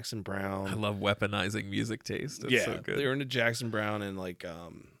like Jackson Brown. I love weaponizing music taste. It's so good. They were into Jackson Brown and like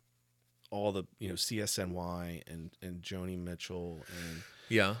all the CSNY and Joni Mitchell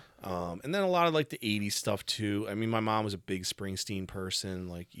and then a lot of like the 80s stuff too. I mean, my mom was a big Springsteen person.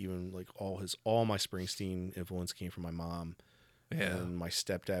 Like even like all my Springsteen influence came from my mom. Yeah. And my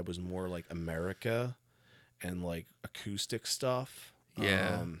stepdad was more like America and like acoustic stuff.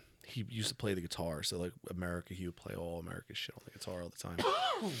 Yeah. He used to play the guitar, so like America, he would play all America shit on the guitar all the time.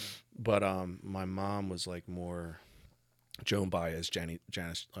 But my mom was like more Joan Baez, Janis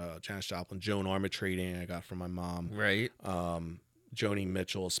Joplin, Joan Armatrading I got from my mom. Right. Joni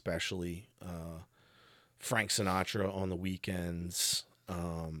Mitchell especially. Frank Sinatra on the weekends.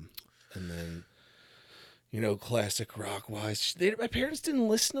 And then, classic rock wise. My parents didn't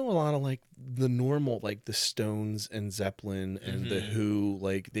listen to a lot of like the normal, like the Stones and Zeppelin and the Who.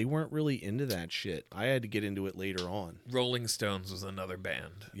 Like they weren't really into that shit. I had to get into it later on. Rolling Stones was another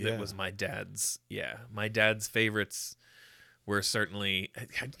band that was my dad's. Yeah, my dad's favorites were certainly.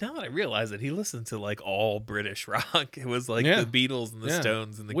 Now that I realize it, he listened to like all British rock. It was like the Beatles and the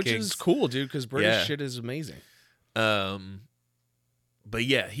Stones and the Which Kinks. Is cool, dude, because British shit is amazing. But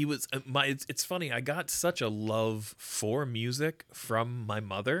yeah, he was it's funny. I got such a love for music from my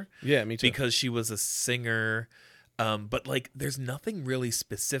mother. Yeah, me too. Because she was a singer. But like, there's nothing really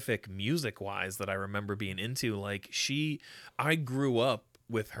specific music wise that I remember being into. Like I grew up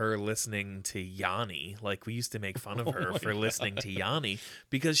with her listening to Yanni. Like we used to make fun of her for listening to Yanni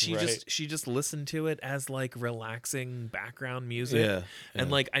because she just listened to it as like relaxing background music. Yeah.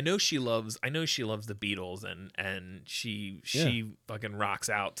 And like I know she loves the Beatles and she fucking rocks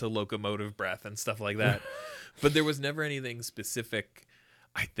out to Locomotive Breath and stuff like that. But there was never anything specific.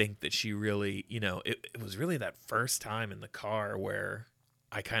 I think that she really, it was really that first time in the car where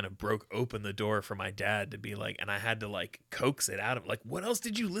I kind of broke open the door for my dad to be like, and I had to like coax it out of like, what else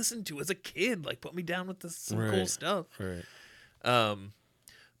did you listen to as a kid? Like put me down with some cool stuff. Right.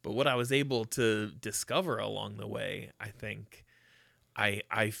 But what I was able to discover along the way, I think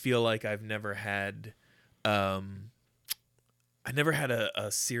I feel like I've never had, a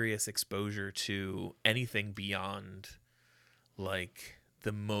serious exposure to anything beyond like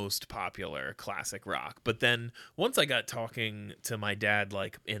the most popular classic rock. But then once I got talking to my dad,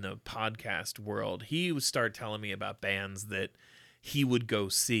 like in a podcast world, he would start telling me about bands that he would go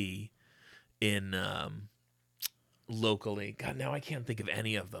see in locally. God, now I can't think of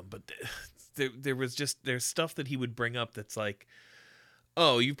any of them, but there's stuff that he would bring up that's like,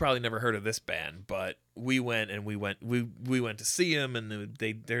 oh, you've probably never heard of this band, but we went to see him, and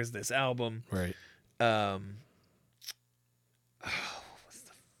there's this album. Right.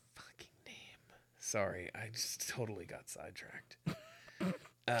 Sorry, I just totally got sidetracked.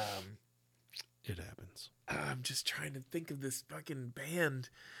 It happens. I'm just trying to think of this fucking band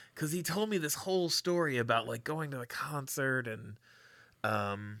because he told me this whole story about like going to the concert and,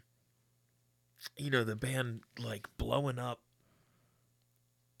 the band like blowing up.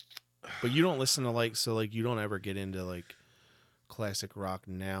 But you don't listen to you don't ever get into like classic rock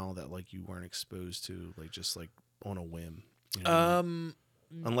now that like you weren't exposed to like just like on a whim.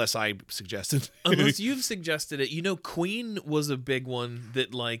 Unless I suggested. Unless you've suggested it. Queen was a big one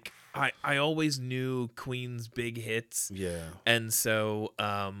that like I always knew Queen's big hits. Yeah. And so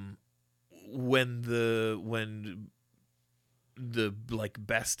when the like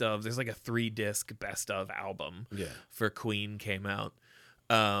best of, there's like a 3-disc best of album for Queen came out.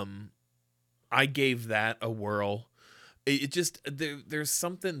 I gave that a whirl. It just there's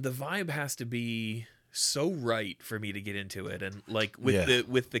something, the vibe has to be so right for me to get into it. And like with Yeah.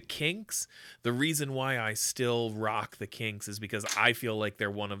 the Kinks, the reason why I still rock the Kinks is because I feel like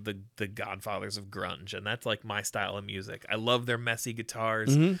they're one of the godfathers of grunge, and that's like my style of music. I love their messy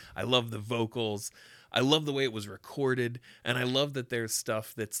guitars. Mhm. I love the vocals. I love the way it was recorded, and I love that there's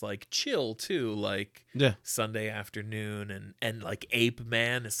stuff that's like chill too, like Yeah. Sunday Afternoon and like Ape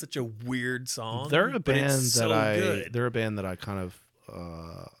Man is such a weird song. They're a but it's band so good. they're a band that I kind of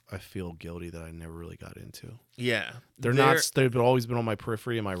I feel guilty that I never really got into. Yeah, They've always been on my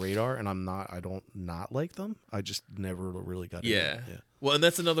periphery and my radar, and I don't not like them. I just never really got into Yeah. them. Yeah. Well, and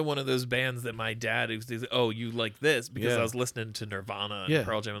that's another one of those bands that my dad was, oh, you like this because Yeah. I was listening to Nirvana and Yeah.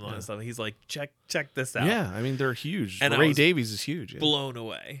 Pearl Jam and all that stuff. He's like, check this out. Yeah, I mean they're huge. And I Ray was Davies is huge. Yeah. Blown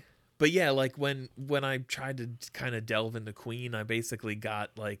away. But yeah, like when I tried to kind of delve into Queen, I basically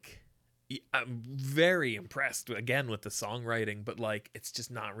got like, I'm very impressed again with the songwriting, but like it's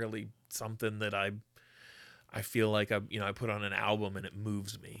just not really something that I feel like I put on an album and it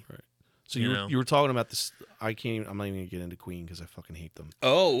moves me. Right. So You you know? were, you were talking about this. I'm not even gonna get into Queen because I fucking hate them.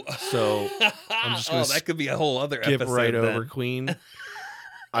 Oh, So I'm just gonna that could be a whole other skip episode. right then. over Queen.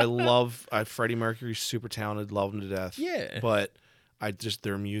 I love Freddie Mercury's super talented, love him to death. Yeah. But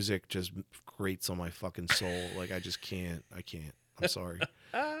their music just grates on my fucking soul. Like I can't. I'm sorry.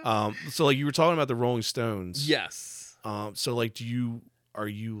 So like you were talking about the Rolling Stones. Yes. So like are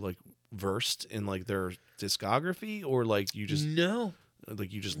you like versed in like their discography, or like you just No.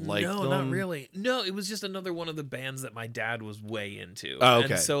 like no, them? not really. No, it was just another one of the bands that my dad was way into. Oh,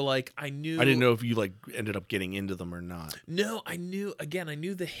 okay. And so like I knew. I didn't know if you like ended up getting into them or not. No, I knew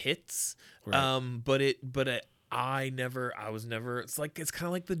the hits. Right. But I was never. It's kind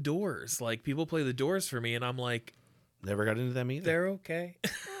of like the Doors. Like people play the Doors for me, and I'm like, Never got into them either. they're okay.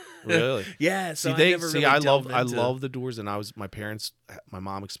 Really? Yeah. So See, I never really delved I into- love the Doors, and my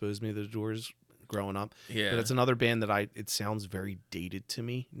mom exposed me to the Doors growing up. Yeah. But it's another band that it sounds very dated to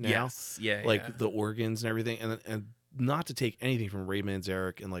me now. Yes. Yeah. Like yeah. the organs and everything, and not to take anything from Ray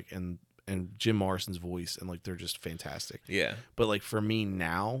Manzarek and Jim Morrison's voice, and like they're just fantastic. Yeah. But like for me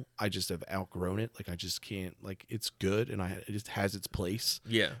now, I just have outgrown it. Like I just can't. Like it's good, and it just has its place.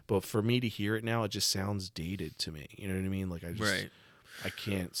 Yeah. But for me to hear it now, it just sounds dated to me. You know what I mean? Like Right. I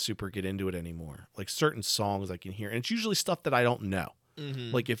can't super get into it anymore. Like certain songs I can hear, and it's usually stuff that I don't know.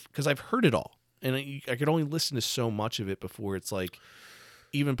 Mm-hmm. Like because I've heard it all, and I could only listen to so much of it before it's like,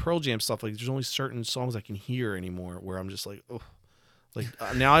 even Pearl Jam stuff. Like there's only certain songs I can hear anymore where I'm just like, oh, like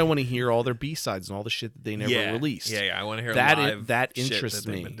now I want to hear all their B-sides and all the shit that they never released. Yeah. I want to hear that live that shit interests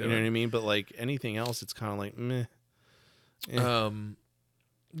that they've me. been You know what doing. I mean? But like anything else, it's kind of like meh. Yeah.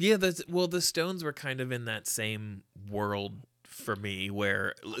 Yeah, the Stones were kind of in that same world for me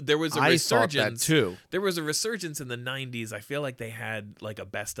where there was a I resurgence. thought that too. There was a resurgence in the 90s. I feel like they had like a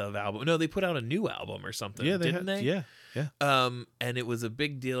best of album. No, they put out a new album or something. Yeah, didn't they? Yeah. And it was a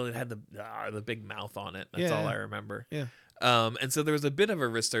big deal. It had the big mouth on it. That's Yeah. all I remember. Yeah. And so there was a bit of a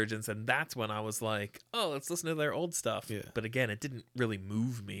resurgence, and that's when I was like, oh, let's listen to their old stuff. Yeah. But again, it didn't really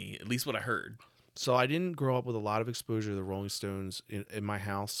move me, at least what I heard. So I didn't grow up with a lot of exposure to the Rolling Stones in my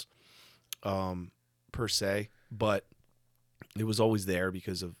house, per se, but it was always there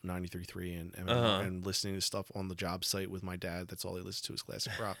because of 93.3 and listening to stuff on the job site with my dad. That's all he listened to is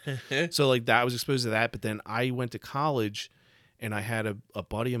classic rock. So like that, I was exposed to that. But then I went to college, and I had a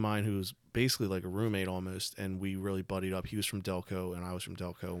buddy of mine who was basically like a roommate almost, and we really buddied up. He was from Delco, and I was from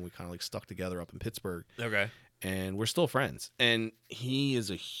Delco, and we kind of like stuck together up in Pittsburgh. Okay. And we're still friends. And he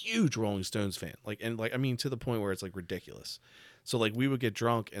is a huge Rolling Stones fan. I mean, to the point where it's like ridiculous. So like we would get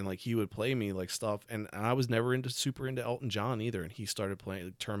drunk, and like he would play me like stuff, and I was never super into Elton John either. And he started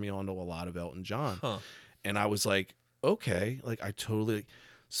playing, turned me on to a lot of Elton John. Huh. And I was like, okay, like I totally.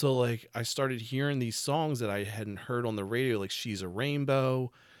 So like I started hearing these songs that I hadn't heard on the radio, like She's a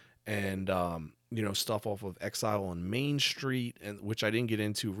Rainbow, and stuff off of Exile on Main Street, and which I didn't get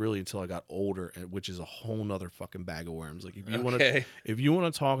into really until I got older, and which is a whole nother fucking bag of worms. Like if you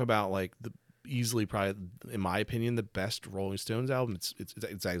want to talk about like the easily probably, in my opinion, the best Rolling Stones album,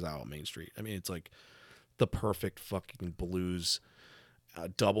 it's Exile on Main Street. I mean, it's like the perfect fucking blues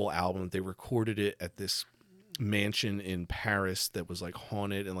double album. They recorded it at this mansion in Paris that was like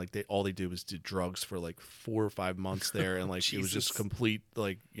haunted, and like all they did was did drugs for like 4 or 5 months there, and like it was just complete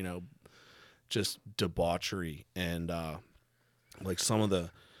like just debauchery, and like some of the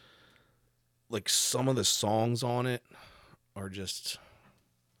songs on it are just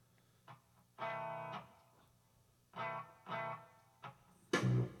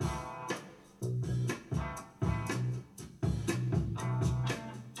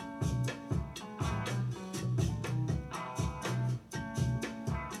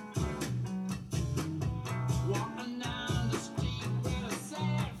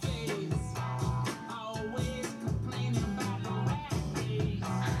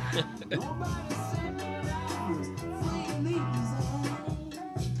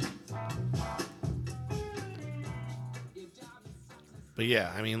But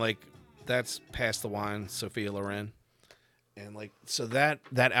yeah, I mean, like, that's Past the Wine, Sophia Loren. And like, so that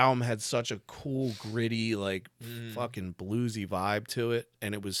album had such a cool, gritty, like fucking bluesy vibe to it,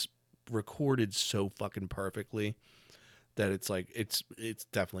 and it was recorded so fucking perfectly that it's like it's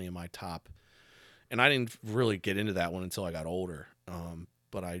definitely in my top. And I didn't really get into that one until I got older.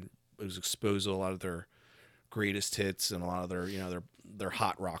 But I was exposed to a lot of their greatest hits and a lot of their, you know, their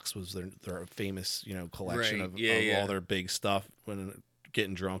Hot Rocks was their famous, you know, collection Right. of all their big stuff. When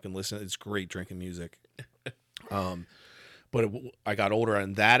getting drunk and listening, it's great drinking music. But I got older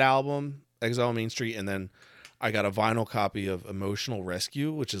on that album, Exile on Main Street, and then I got a vinyl copy of Emotional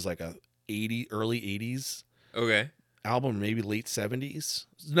Rescue, which is like a early 80s Okay. album, maybe late 70s.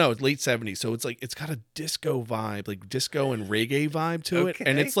 No, it's late 70s. So it's like it's got a disco vibe, like disco and reggae vibe to it.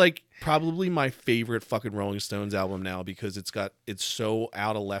 And it's like probably my favorite fucking Rolling Stones album now because it's so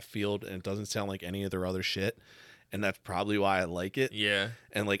out of left field and it doesn't sound like any of their other shit. And that's probably why I like it. Yeah.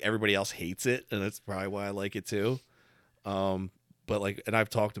 And like everybody else hates it, and that's probably why I like it too. But like, and I've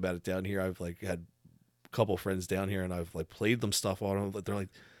talked about it down here. I've like had a couple friends down here, and I've like played them stuff on them. But they're like,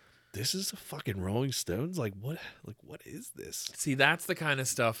 "This is a fucking Rolling Stones. Like what is this?" See, that's the kind of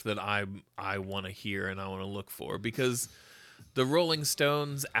stuff that I want to hear and I want to look for, because the Rolling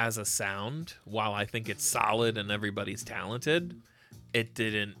Stones as a sound, while I think it's solid and everybody's talented, it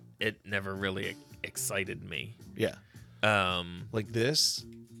never really excited me. Yeah. Like this,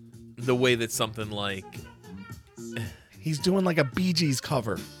 the way that something like he's doing like a Bee Gees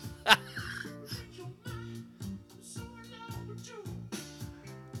cover.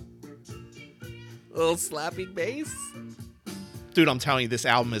 little slapping bass. Dude, I'm telling you, this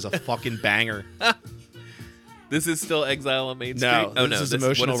album is a fucking banger. This is still Exile on Main Street? No, oh, this no, is this,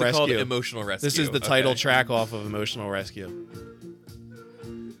 Emotional what is it called? Rescue. Emotional Rescue. This is the title track off of Emotional Rescue.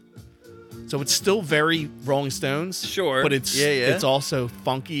 So it's still very Rolling Stones. Sure. But it's also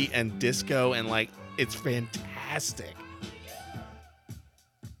funky and disco and like it's fantastic.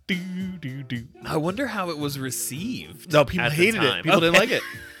 Do, do, do. I wonder how it was received. No, people at the hated it. time. People didn't like it.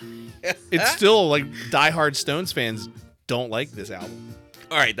 It's still like diehard Stones fans don't like this album.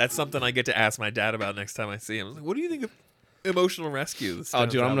 All right, that's something I get to ask my dad about next time I see him. Like, what do you think of Emotional Rescue? The Oh,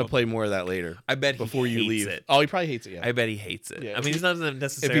 Stones dude, I'm album? going to play more of that later. I bet before he you hates leave. it. Oh, he probably hates it, yeah. I bet he hates it. Yeah. I mean, he's not If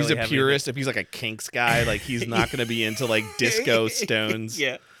necessarily he's a having purist, if he's like a Kinks guy, like he's not going to be into like disco Stones.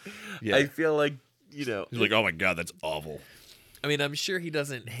 Yeah. Yeah. I feel like, you know. He's like, oh my God, that's awful. I mean, I'm sure he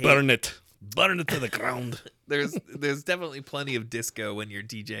doesn't hate. Burn it to the ground. There's definitely plenty of disco when you're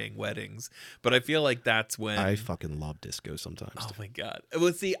DJing weddings, but I feel like that's when I fucking love disco sometimes. Oh my God.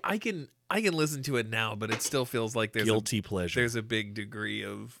 Well, see, I can listen to it now, but it still feels like there's Guilty pleasure. There's a big degree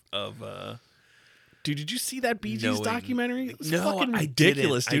of Dude, did you see that Bee Gees knowing- documentary? It was No, fucking I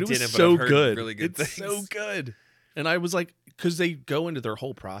ridiculous, didn't. dude. I It was didn't, but so I've heard good. really good It's things. so good. And I was like, because they go into their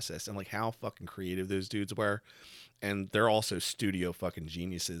whole process and like how fucking creative those dudes were, and they're also studio fucking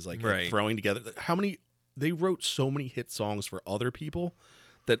geniuses. Like Right. throwing together they wrote so many hit songs for other people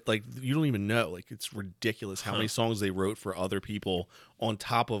that like you don't even know. Like it's ridiculous how many songs they wrote for other people on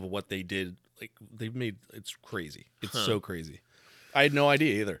top of what they did. Like it's crazy. It's so crazy. I had no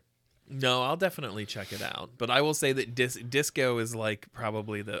idea either. No, I'll definitely check it out. But I will say that disco is like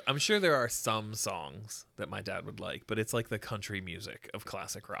probably I'm sure there are some songs that my dad would like, but it's like the country music of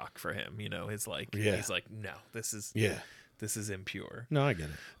classic rock for him. You know, he's like, no, this is impure. No, I get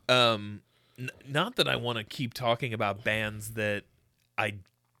it. Not that I want to keep talking about bands that I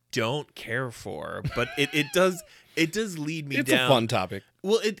don't care for, but it does lead me It's down. a fun topic.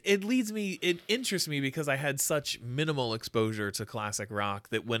 Well, it interests me because I had such minimal exposure to classic rock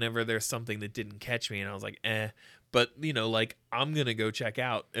that whenever there's something that didn't catch me and I was like, but you know, like I'm going to go check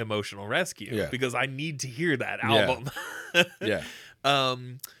out Emotional Rescue because I need to hear that album. Yeah.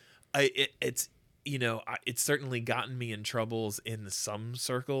 It's you know, it's certainly gotten me in troubles in some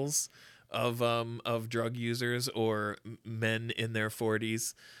circles of drug users or men in their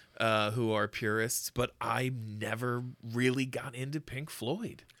 40s who are purists, but I never really got into Pink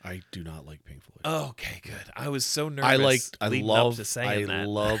Floyd. I do not like Pink Floyd. Okay, good. I was so nervous. I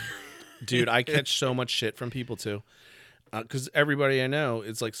love, dude, I catch so much shit from people too. Because everybody I know,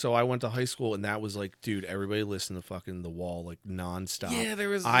 it's like, so I went to high school and that was like, dude, everybody listened to fucking The Wall like nonstop. Yeah, there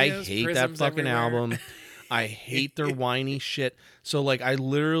was. I hate that fucking everywhere. album. I hate their whiny shit. So like,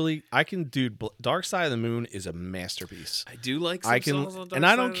 dude, Dark Side of the Moon is a masterpiece. I do like some songs on Dark and I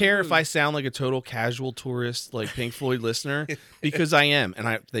Side don't of the care if Moon. I sound like a total casual tourist, like Pink Floyd listener, because I am,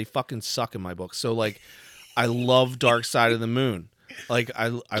 and they fucking suck in my book. So like, I love Dark Side of the Moon. Like I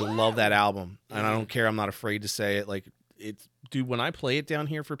love that album, and I don't care. I'm not afraid to say it. Like it's dude. When I play it down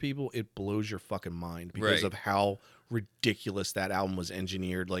here for people, it blows your fucking mind because of how ridiculous that album was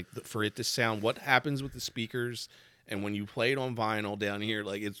engineered. Like for it to sound, what happens with the speakers, and when you play it on vinyl down here,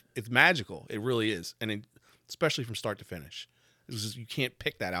 like it's magical. It really is, and especially from start to finish. You can't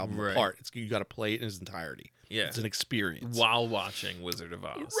pick that album apart. You got to play it in its entirety. Yeah, it's an experience while watching Wizard of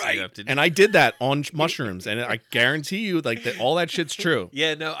Oz. Right, and I did that on mushrooms, and I guarantee you, like that, all that shit's true.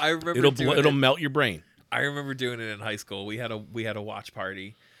 Yeah, no, I remember it'll melt your brain. I remember doing it in high school. We had a watch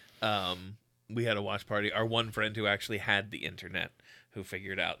party. Our one friend who actually had the internet, who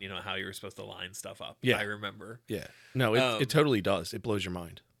figured out how you were supposed to line stuff up. Yeah, I remember. Yeah, no, it totally does. It blows your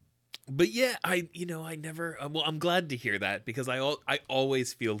mind. But yeah, I never. Well, I'm glad to hear that because I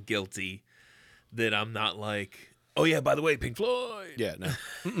always feel guilty that I'm not like, oh yeah, by the way, Pink Floyd. Yeah, no,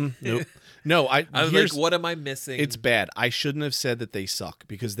 nope, no. I'm like, what am I missing? It's bad. I shouldn't have said that they suck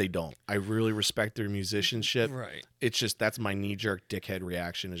because they don't. I really respect their musicianship. Right. It's just that's my knee jerk dickhead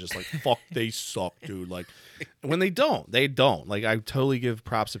reaction. Is just like, fuck, they suck, dude. Like when they don't. Like I totally give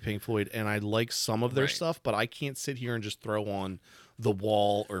props to Pink Floyd, and I like some of their stuff, but I can't sit here and just throw on The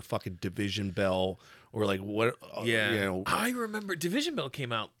Wall or fucking Division Bell or like what. Yeah, I remember Division Bell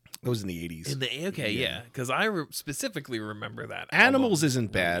came out. It was in the 80s. Because I specifically remember that. Animals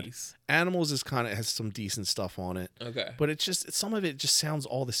isn't bad. Animals is has some decent stuff on it. Okay. But it's just, some of it just sounds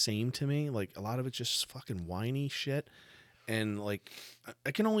all the same to me. Like, a lot of it's just fucking whiny shit. And, like, I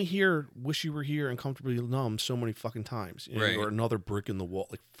can only hear Wish You Were Here and Comfortably Numb so many fucking times. Right. Or Another Brick in the Wall.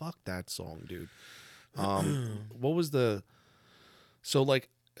 Like, fuck that song, dude. What was the... So, like,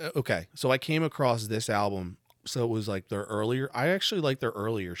 okay. So I came across this album. So it was like their earlier. I actually like their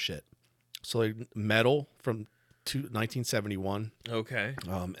earlier shit. So like Metal from 1971. Okay.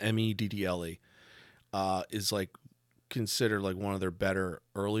 MEDDLE is like considered like one of their better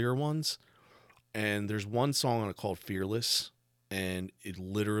earlier ones. And there's one song on it called Fearless, and it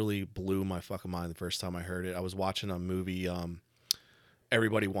literally blew my fucking mind the first time I heard it. I was watching a movie,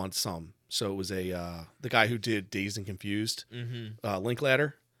 Everybody Wants Some. So it was the guy who did Dazed and Confused,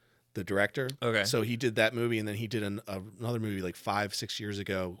 Linklater. The director. Okay. So he did that movie, and then he did another movie like 5-6 years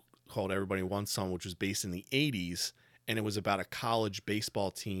ago called Everybody Wants Some, which was based in the 80s, and it was about a college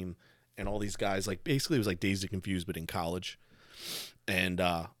baseball team and all these guys. Like basically, it was like Dazed and Confused, but in college, and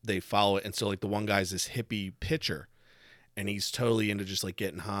they follow it. And so like the one guy's this hippie pitcher, and he's totally into just like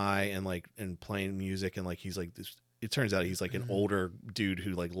getting high and like and playing music, and like he's like this. It turns out he's like an older dude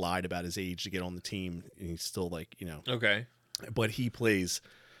who like lied about his age to get on the team, and he's still like Okay. But he plays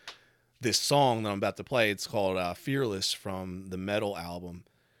this song that I'm about to play. It's called Fearless from the Metal album.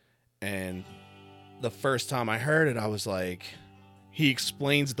 And the first time I heard it, I was like,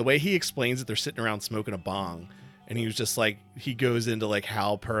 the way he explains it, they're sitting around smoking a bong. And he was just like, he goes into like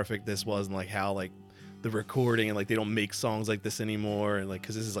how perfect this was and like how like the recording and like they don't make songs like this anymore. And like,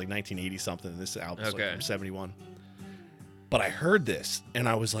 cause this is like 1980 something. And this album's like from 71. But I heard this and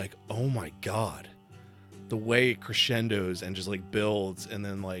I was like, oh my God, the way it crescendos and just like builds. And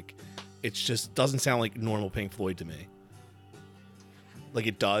then like, it just doesn't sound like normal Pink Floyd to me. Like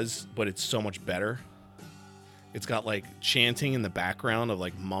it does, but it's so much better. It's got like chanting in the background of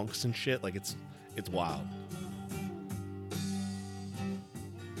like monks and shit. Like it's wild.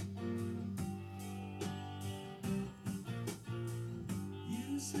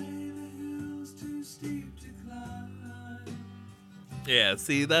 You say the hill's too steep to climb. Yeah,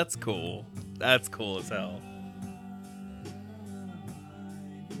 see, that's cool. That's cool as hell.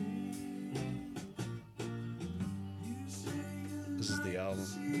 This is the album.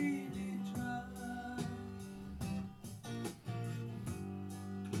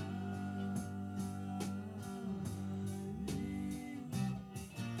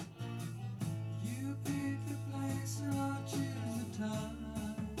 You pick the place and I'll choose the time.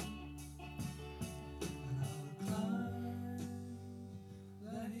 And I'll climb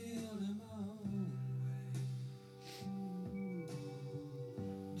that hill in my own way.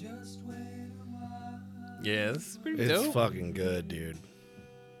 Just wait a while. Yeah, this is pretty It's dope. fucking good, dude.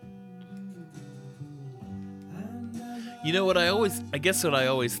 You know what I guess what I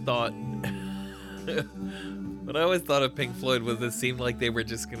always thought what I always thought of Pink Floyd was it seemed like they were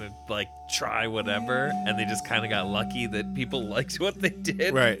just gonna like try whatever, and they just kind of got lucky that people liked what they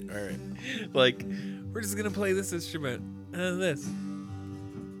did. Right. Like, we're just gonna play this instrument and this.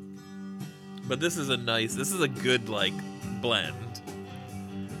 But this is a good like blend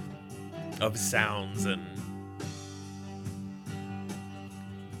of sounds and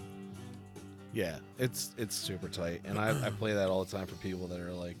Yeah, it's super tight, and I play that all the time for people that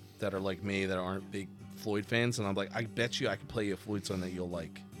are like me that aren't big Floyd fans, and I'm like, I bet you I could play you a Floyd song that you'll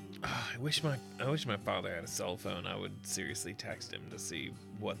like. I wish my father had a cell phone. I would seriously text him to see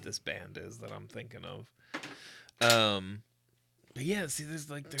what this band is that I'm thinking of. But yeah, see, there's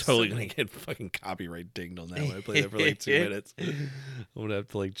Totally so gonna many... get fucking copyright dinged on that one. I played that for like 2 minutes. I'm gonna have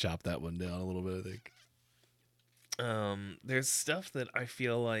to like chop that one down a little bit, I think. There's stuff that I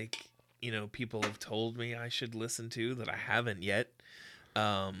feel like, people have told me I should listen to that I haven't yet.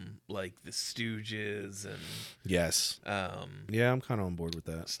 Like the Stooges and Yes. Yeah, I'm kind of on board with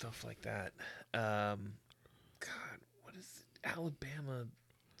that. stuff like that. God, what is it? Alabama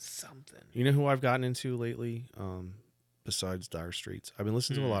something? You know who I've gotten into lately? Besides Dire Straits, I've been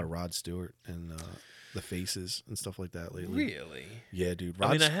listening to a lot of Rod Stewart and the Faces and stuff like that lately. Really? Yeah, dude.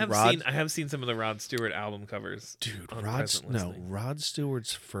 I have seen some of the Rod Stewart album covers. Dude, on Rod Present Listening.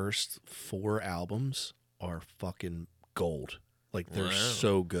 Stewart's first 4 albums are fucking gold. Like they're Wow.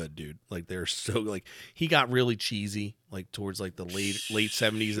 so good, dude. Like they're so like he got really cheesy like towards like the late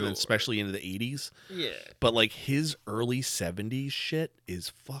 70s and then especially into the 80s. Yeah. But like his early 70s shit is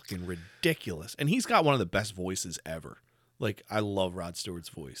fucking ridiculous. And he's got one of the best voices ever. Like I love Rod Stewart's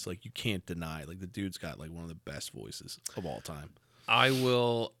voice. Like you can't deny. Like the dude's got like one of the best voices of all time. I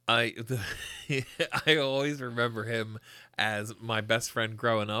always remember him as my best friend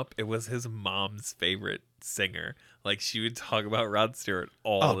growing up. It was his mom's favorite singer. Like she would talk about Rod Stewart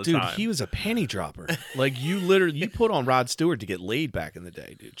all the time. Dude, he was a penny dropper. Like you put on Rod Stewart to get laid back in the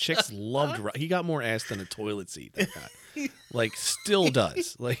day, dude. Chicks loved he got more ass than a toilet seat, that guy. Like still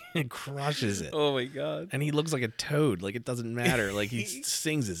does. Like crushes it. Oh my god. And he looks like a toad. Like it doesn't matter. Like he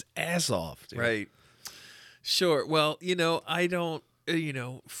sings his ass off, dude. Right. Sure. Well, I don't,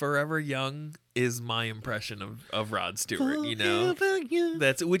 Forever Young is my impression of Rod Stewart,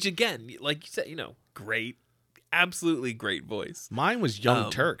 That's, which again, like you said, great, absolutely great voice. Mine was Young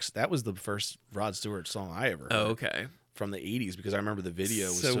Turks. That was the first Rod Stewart song I ever heard. Oh, okay. From the 80s because I remember the video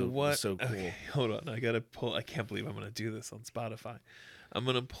was so cool. Okay, hold on. I can't believe I'm going to do this on Spotify. I'm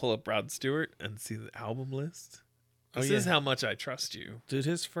going to pull up Rod Stewart and see the album list. This is how much I trust you. Dude,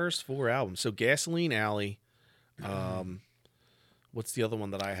 his first 4 albums. So Gasoline Alley. What's the other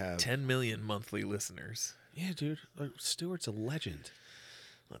one that I have? 10 million monthly listeners. Yeah, dude. Stewart's a legend.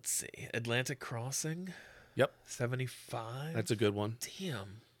 Let's see. Atlantic Crossing. Yep. 75. That's a good one.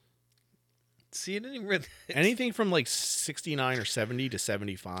 Damn. See, it didn't really... Anything from like 69 or 70 to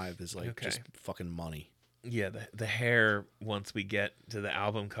 75 is like just fucking money. Yeah, the hair, once we get to the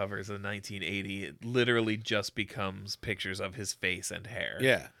album covers of 1980, it literally just becomes pictures of his face and hair.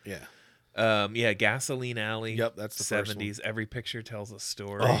 Yeah, yeah. Gasoline Alley. Yep, that's the 70s. first one. Every picture tells a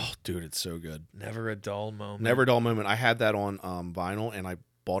story. Oh, dude, it's so good. Never a dull moment. Never a dull moment. I had that on vinyl, and I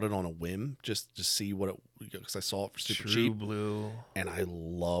bought it on a whim just to see what it, because I saw it for super True cheap. Blue. And I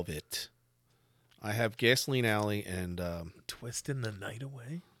love it. I have Gasoline Alley and Twisting the Night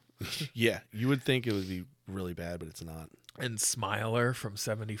Away. yeah, you would think it would be really bad, but it's not. And Smiler from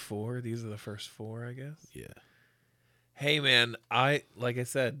 74. These are the first 4, I guess. Yeah. Hey man, like I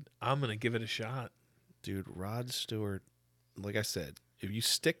said, I'm gonna give it a shot. Dude, Rod Stewart, like I said, if you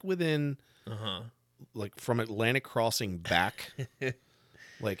stick within like from Atlantic Crossing back,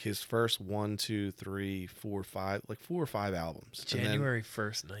 like his first 1, 2, 3, 4, 5, like 4 or 5 albums. January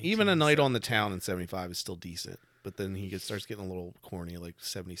 1st, 19. Even A Night on the Town in 75 is still decent. But then he starts getting a little corny, like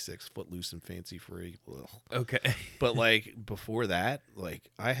 76, Footloose and Fancy Free. Ugh. Okay. But like before that, like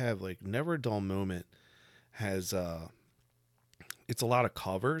I have like Never a Dull Moment has it's a lot of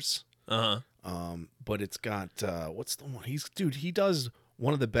covers. But it's got what's the one? He does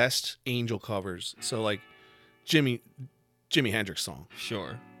one of the best Angel covers. So like Jimi Hendrix song.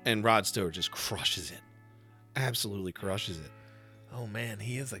 Sure. And Rod Stewart just crushes it. Absolutely crushes it. Oh man,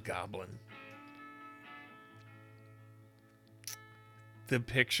 he is a goblin. The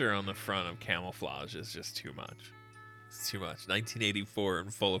picture on the front of Camouflage is just too much. It's too much. 1984 in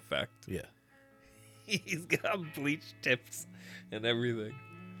full effect. Yeah. He's got bleached tips and everything.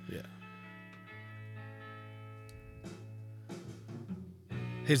 Yeah.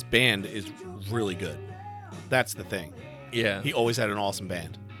 His band is really good. That's the thing. Yeah. He always had an awesome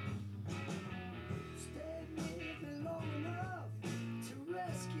band.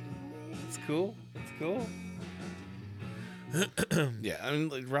 It's cool. It's cool. Yeah, I mean,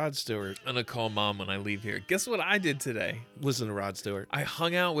 like Rod Stewart. I'm gonna call mom when I leave here. Guess what I did today? Listen to Rod Stewart. I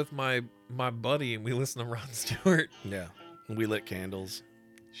hung out with my buddy and we listened to Rod Stewart. Yeah. We lit candles.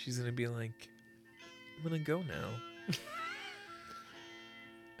 She's gonna be like, I'm gonna go now.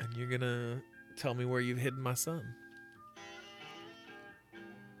 And you're gonna tell me where you've hidden my son.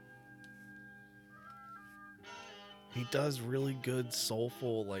 He does really good,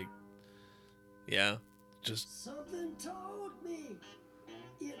 soulful, like, yeah. just Something told me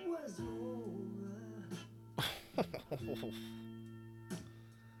it was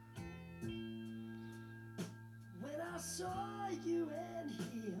When I saw you and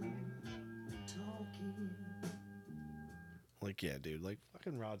him talking. Like, yeah, dude. Like,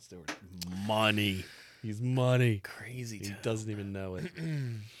 fucking Rod Stewart. Money. He's money. Crazy. He doesn't even know it.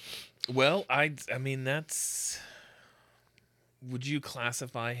 Well, I mean, that's. Would you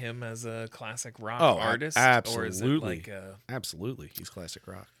classify him as a classic rock artist? Absolutely. Or is it like a... Absolutely. He's classic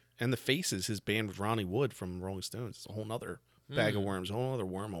rock. And the Faces, his band with Ronnie Wood from Rolling Stones. It's a whole nother bag of worms, a whole other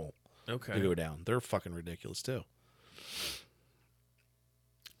wormhole Okay. to go down. They're fucking ridiculous, too.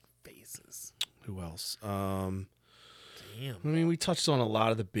 Faces. Who else? Damn. I mean, we touched on a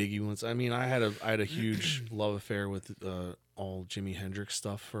lot of the biggie ones. I mean, I had a huge love affair with all Jimi Hendrix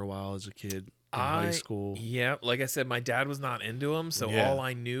stuff for a while as a kid in high school. Yeah, like I said, my dad was not into him, so Yeah. all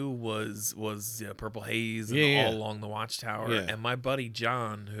I knew was Purple Haze and Yeah. All Along the Watchtower. Yeah. And my buddy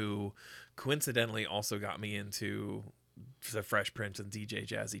John, who coincidentally also got me into the Fresh Prince and DJ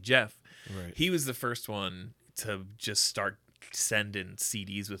Jazzy Jeff, Right. he was the first one to just start sending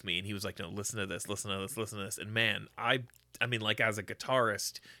CDs with me, and he was like, "No, listen to this, listen to this, listen to this." And man, I mean, like as a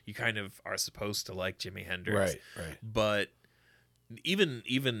guitarist, you kind of are supposed to like Jimi Hendrix, Right. but even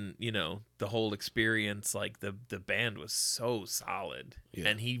you know, the whole experience, like the band was so solid, Yeah.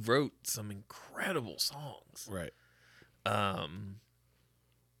 and he wrote some incredible songs. Right.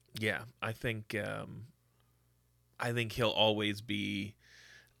 Yeah, I think he'll always be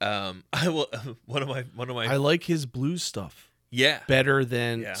I will one of my I like his blues stuff yeah better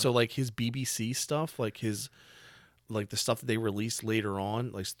than Yeah. so like his BBC stuff, like the stuff that they released later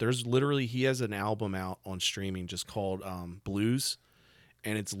on. Like there's literally he has an album out on streaming just called Blues,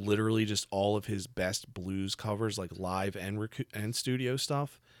 and it's literally just all of his best blues covers, like live and studio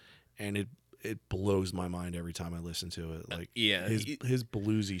stuff, and it blows my mind every time I listen to it. Like yeah, his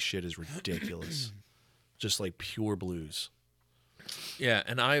bluesy shit is ridiculous, just like pure blues. Yeah,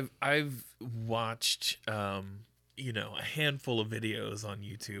 and I've watched you know, a handful of videos on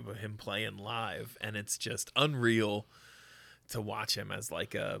YouTube of him playing live, and it's just unreal to watch him as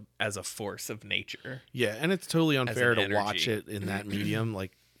like a force of nature. Yeah, and it's totally unfair to energy. watch it in that medium.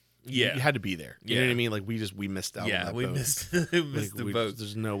 Like, Yeah. you had to be there. You know Yeah. what I mean? Like, we missed out. on Yeah, that we boat. missed Like, the boat.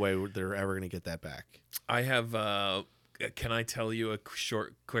 There's no way they're ever gonna get that back. I have can I tell you a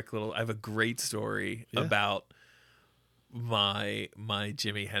quick little? I have a great story Yeah. about my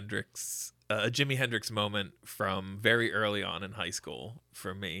Jimi Hendrix moment from very early on in high school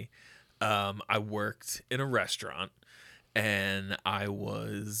for me. I worked in a restaurant, and I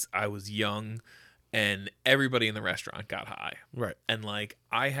was young, and everybody in the restaurant got high. Right. And like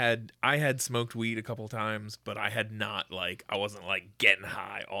I had smoked weed a couple times, but I had not I wasn't like getting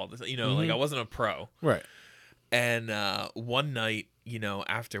high all the time. You know, like I wasn't a pro. Right. And one night, you know,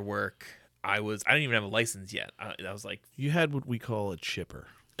 after work, I didn't even have a license yet. I was like, You had what we call a chipper.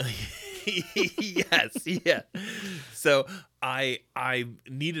 yes, yeah. So I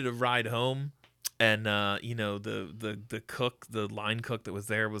needed a ride home, and you know, the cook, the line cook that was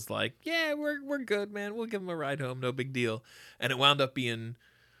there was like, "Yeah, we're good, man. We'll give him a ride home, no big deal." And it wound up being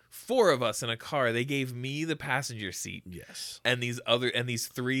 4 of us in a car. They gave me the passenger seat. Yes. And these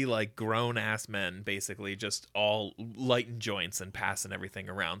 3 like grown ass men basically just all lighting joints and passing everything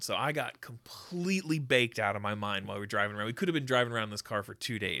around. So I got completely baked out of my mind while we were driving around. We could have been driving around in this car for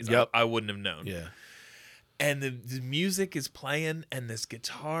 2 days. Yep. I wouldn't have known. Yeah. And the music is playing and this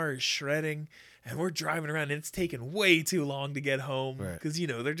guitar is shredding, and we're driving around, and it's taking way too long to get home Right. because you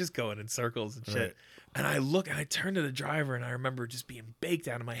know they're just going in circles and shit. Right. And I look and I turn to the driver, and I remember just being baked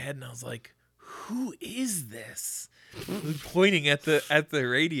out of my head, and I was like, "Who is this?" Pointing at the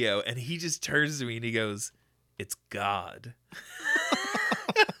radio, and he just turns to me and he goes, "It's God."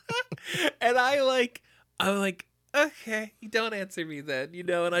 And I'm like, okay, you don't answer me then, you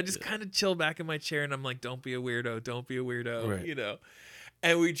know. And I just kind of chill back in my chair, and I'm like, don't be a weirdo, Right. you know.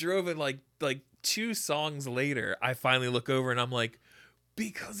 And we drove it like 2 songs later. I finally look over and I'm like,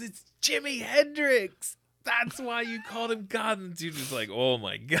 because it's Jimi Hendrix. That's why you called him God. And the dude was like, oh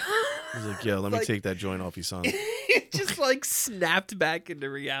my God. He's like, yo, let me Like- take that joint off you, son. It just like snapped back into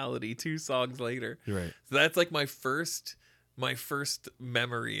reality 2 songs later. You're right. So that's like my first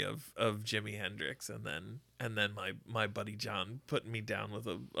memory of Jimi Hendrix, and then my buddy John putting me down with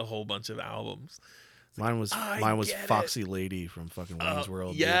a whole bunch of albums. Mine was I get it. Foxy Lady from fucking Wayne's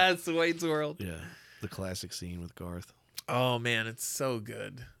World. dude. Yes, Wayne's World. Yeah. The classic scene with Garth. Oh man, it's so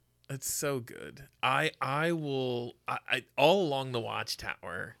good. It's so good. I all along the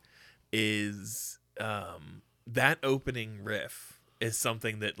Watchtower is that opening riff is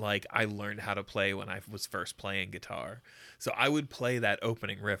something that like I learned how to play when I was first playing guitar. So I would play that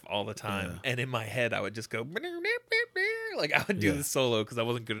opening riff all the time, and in my head I would just go like I would do the solo because I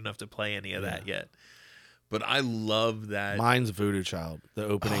wasn't good enough to play any of that yet. But I love that. Mine's Voodoo Child, the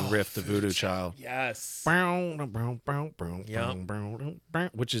opening riff to Voodoo Child. Yes.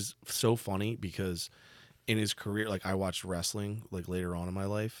 Which is so funny because in his career, like I watched wrestling like later on in my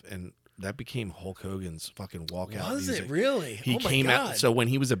life, and that became Hulk Hogan's fucking walkout Was music. it really? He Oh my came God. out. So when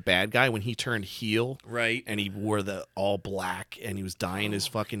he was a bad guy, when he turned heel, Right. and he wore the all black, and he was dyeing his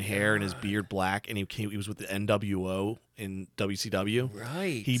fucking hair and his beard black, and he was with the NWO in WCW.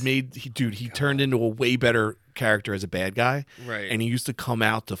 Right. He turned into a way better character as a bad guy. Right. And he used to come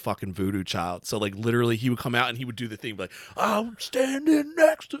out to fucking Voodoo Child. So like literally he would come out and he would do the thing like, I'm standing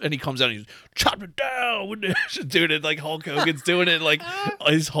next to, and he comes out and he's chop it down with this, doing it like Hulk Hogan's doing it, like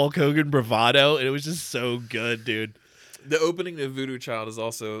his Hulk Hogan bravado, and it was just so good, dude. The opening of Voodoo Child is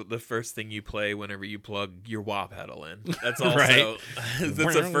also the first thing you play whenever you plug your wah pedal in. That's also Right. that's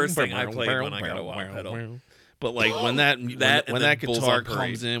the first thing I played when I got a wah pedal. But like when that when that Bulls guitar on Parade.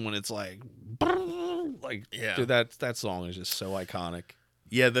 comes in, when it's like Yeah. dude, that song is just so iconic.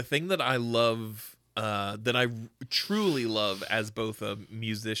 Yeah, the thing that I love, that I truly love as both a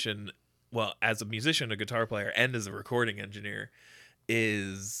musician, as a musician, a guitar player, and as a recording engineer,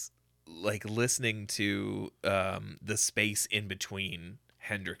 is like listening to the space in between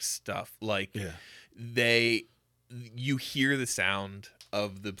Hendrix stuff. Like you hear the sound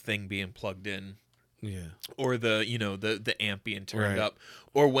of the thing being plugged in. Yeah. Or the amp being turned Right. up,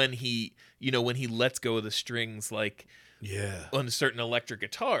 or when he lets go of the strings, like Yeah. on certain electric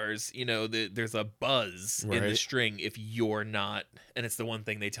guitars, there's a buzz in the Right. string if you're not, and it's the one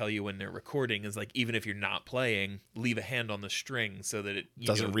thing they tell you when they're recording is like, even if you're not playing, leave a hand on the string so that it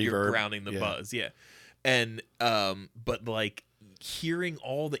Doesn't you're reverb. grounding the buzz. Yeah. And but like hearing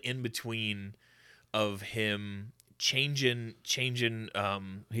all the in between of him changing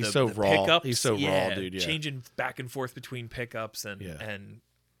He's the raw. pickups, He's so raw, dude. Yeah. changing back and forth between pickups and Yeah. and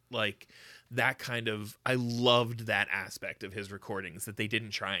like that kind of, I loved that aspect of his recordings, that they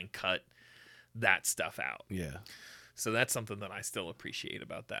didn't try and cut that stuff out. Yeah. So that's something that I still appreciate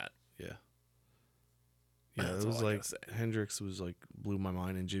about that. Yeah. Yeah, That's it was all I like gotta say. Hendrix was like blew my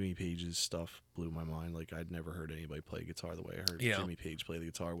mind, and Jimmy Page's stuff blew my mind. Like I'd never heard anybody play guitar the way I heard Yeah. Jimmy Page play the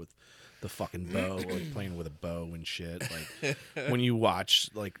guitar with the fucking bow, like playing with a bow and shit. Like when you watch,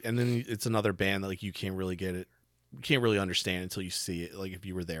 like, and then it's another band that like you can't really get it, you can't really understand until you see it. Like if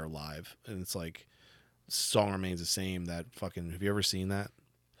you were there live, and it's like song remains the same. That fucking, have you ever seen that?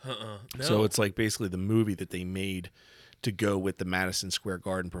 No. So it's like basically the movie that they made to go with the Madison Square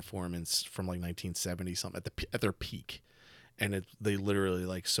Garden performance from like 1970 something at their peak, and they literally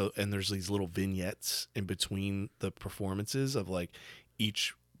like, so, and there's these little vignettes in between the performances of like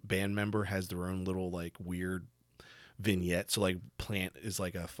each band member has their own little like weird vignette. So like Plant is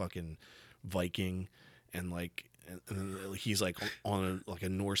like a fucking Viking, and like and then he's like on a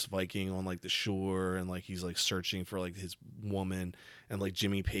Norse Viking on like the shore, and like he's like searching for like his woman, and like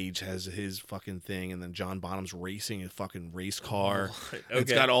Jimmy Page has his fucking thing, and then John Bonham's racing a fucking race car. Okay.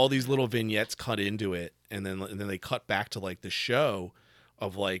 It's got all these little vignettes cut into it, and then they cut back to like the show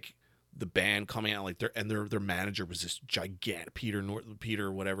of like the band coming out, like their manager was this gigantic Peter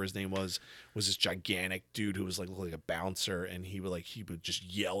whatever his name was this gigantic dude who was like looked like a bouncer, and he would just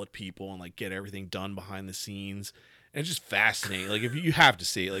yell at people and like get everything done behind the scenes. And it's just fascinating. Like if you have to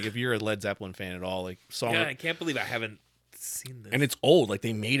see it, like if you're a Led Zeppelin fan at all, like song. Yeah, I can't believe I haven't seen this. And it's old, like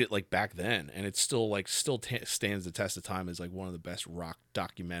they made it like back then, and it's still stands the test of time as like one of the best rock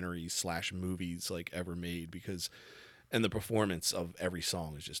documentaries / movies like ever made, because. And the performance of every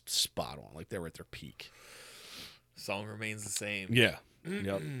song is just spot on. Like they were at their peak. Song remains the same. Yeah.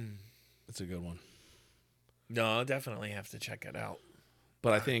 Yep. It's a good one. No, I'll definitely have to check it out.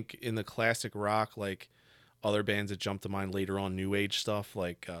 But I think in the classic rock, like other bands that jump to mind later on, new age stuff,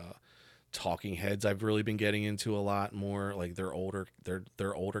 like Talking Heads, I've really been getting into a lot more. Like their older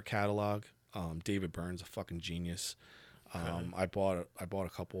catalog. David Byrne's a fucking genius. I bought a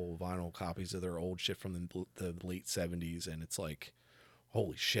couple vinyl copies of their old shit from the late 70s, and it's like,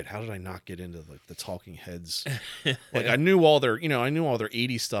 holy shit, how did I not get into like the Talking Heads? Like I knew all their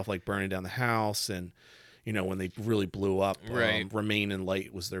 80s stuff, like Burning Down the House, and when they really blew up, Right. Remain in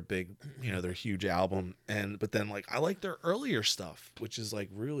Light was their big, their huge album. But then like I like their earlier stuff, which is like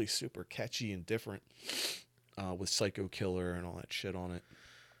really super catchy and different, with Psycho Killer and all that shit on it.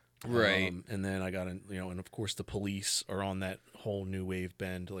 Right. And then I got and of course the Police are on that whole new wave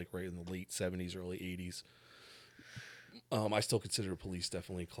bend, like right in the late 70s, early 80s. I still consider Police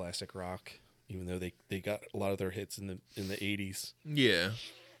definitely classic rock, even though they got a lot of their hits in the 80s. Yeah.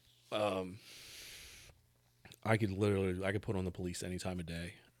 I could put on The Police any time of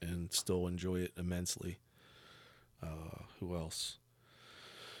day and still enjoy it immensely. Who else?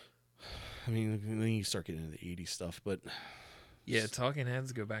 I mean, then you start getting into the 80s stuff, but Yeah, Talking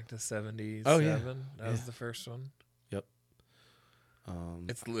Heads go back to 77. Oh, yeah. That was the first one. Yep.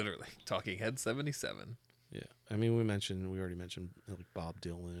 It's literally Talking Heads 77. Yeah, I mean, we already mentioned like Bob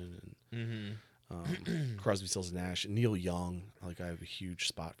Dylan and Crosby, Stills, Nash, and Neil Young. Like, I have a huge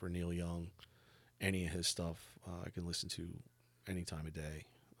spot for Neil Young. Any of his stuff, I can listen to any time of day.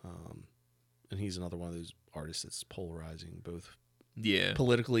 And he's another one of those artists that's polarizing, both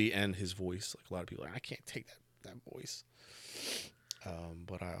politically and his voice. Like, a lot of people are like, I can't take that voice.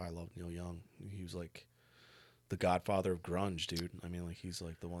 But I love Neil Young. He was like the godfather of grunge, dude. I mean, like, he's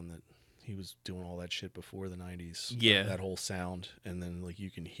like the one that he was doing all that shit before the 90s. Yeah. That whole sound. And then, like, you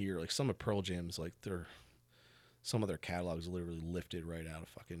can hear, like, some of Pearl Jam's, like, some of their catalogs literally lifted right out of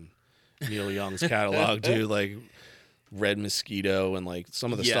fucking Neil Young's catalog, dude. Like, Red Mosquito and, like,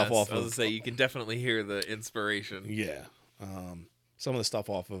 some of the stuff off I was gonna say, you can definitely hear the inspiration. Yeah. Some of the stuff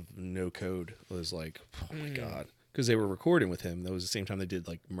off of No Code was like, oh my God. Because they were recording with him. That was the same time they did,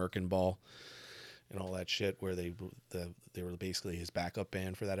 like, Merkin Ball and all that shit, where they were basically his backup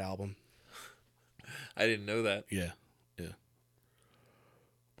band for that album. I didn't know that. Yeah.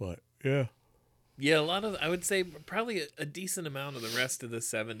 But, yeah. Yeah, a lot of, I would say probably a decent amount of the rest of the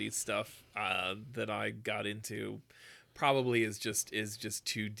 70s stuff that I got into probably is just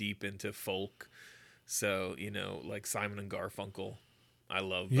too deep into folk. So, like Simon and Garfunkel, I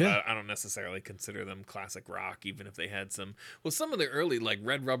love, but I don't necessarily consider them classic rock, even if they had some of the early, like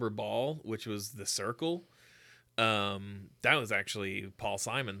Red Rubber Ball, which was The Circle. That was actually Paul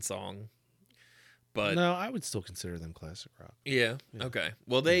Simon's song. But no, I would still consider them classic rock. Yeah. Okay.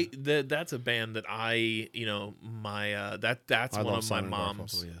 Well, that's a band that I, my that's I one love of my Simon and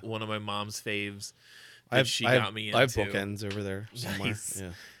mom's Garfunkel, yeah. one of my mom's faves. That she got me into. I have bookends over there somewhere. Nice.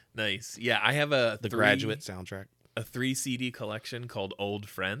 Yeah. Nice. Yeah, I have the Graduate soundtrack. A 3 CD collection called Old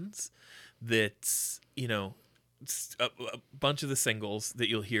Friends. That's it's a bunch of the singles that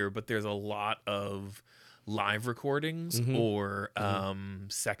you'll hear, but there's a lot of live recordings or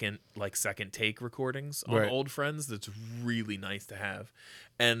second take recordings on Old Friends. That's really nice to have.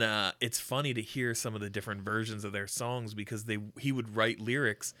 And it's funny to hear some of the different versions of their songs, because he would write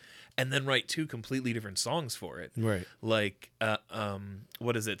lyrics and then write 2 completely different songs for it. Right. Like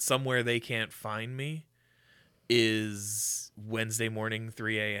what is it? Somewhere They Can't Find Me is Wednesday morning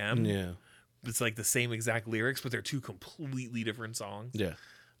 3 a.m. Yeah. It's like the same exact lyrics, but they're 2 completely different songs. Yeah.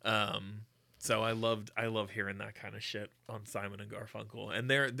 So I love hearing that kind of shit on Simon and Garfunkel, and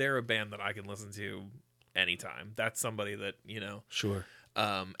they're a band that I can listen to anytime. That's somebody that Sure.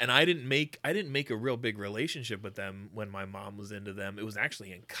 And I didn't make a real big relationship with them when my mom was into them. It was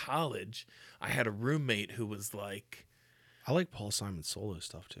actually in college. I had a roommate who was like, I like Paul Simon's solo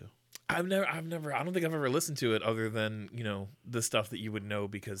stuff too. I don't think I've ever listened to it other than, the stuff that you would know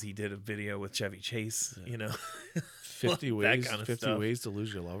because he did a video with Chevy Chase, 50 ways, kind of 50 stuff. ways to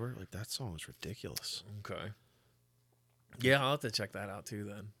lose your lover. Like, that song is ridiculous. Okay. Yeah, I'll have to check that out too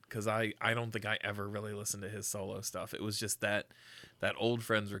then, because I don't think I ever really listened to his solo stuff. It was just that Old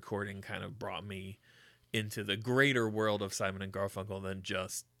Friends recording kind of brought me into the greater world of Simon and Garfunkel than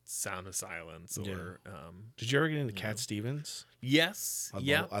just Sound of Silence or Did you ever get into Cat Stevens? Yes. I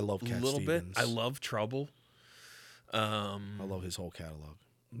love Cat a little Stevens. bit. I love Trouble. I love his whole catalog.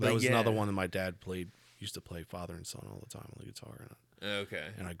 That was another one that my dad used to play Father and Son all the time on the guitar. Okay.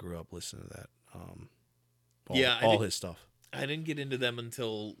 And I grew up listening to that. All his stuff. I didn't get into them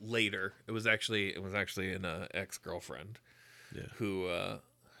until later. It was actually an ex-girlfriend who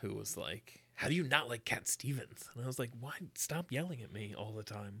was like, "How do you not like Cat Stevens?" And I was like, "Why? Stop yelling at me all the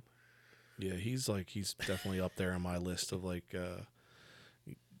time." Yeah, he's definitely up there on my list of like I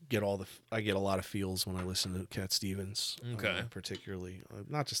get a lot of feels when I listen to Cat Stevens. Okay. Particularly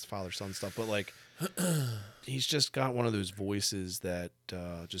not just father son stuff, but like he's just got one of those voices that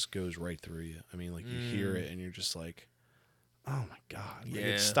just goes right through you. I mean, like you hear it and you're just like, oh my God. Like,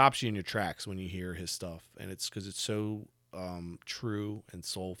 it stops you in your tracks when you hear his stuff, and it's because it's so true and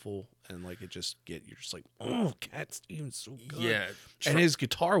soulful, and like you're just like, oh, Cat Stevens so good. Yeah. And his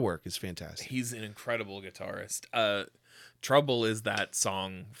guitar work is fantastic. He's an incredible guitarist. Trouble is that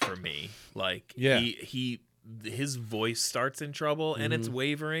song for me. Like his voice starts in Trouble and it's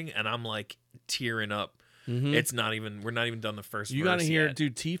wavering, and I'm like tearing up. It's not even, we're not even done the first You verse gotta hear, yet.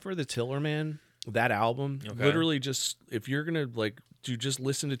 dude, T for the Tiller, man. That album, literally just, if you're gonna like Dude, just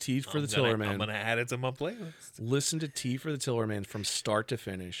listen to T for the I'm Tillerman. gonna add it to my playlist. Listen to T for the Tillerman from start to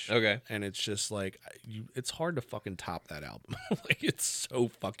finish. Okay. And it's just like it's hard to fucking top that album. Like it's so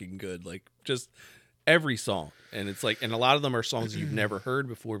fucking good. Like just every song. And it's like, and a lot of them are songs you've never heard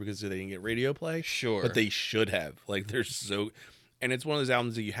before because they didn't get radio play. Sure. But they should have. Like they're so, and it's one of those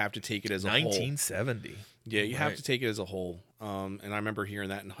albums that you have to take it as a whole. 1970. Yeah, you have to take it as a whole. And I remember hearing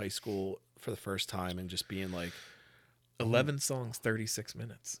that in high school for the first time and just being like, 11 songs, 36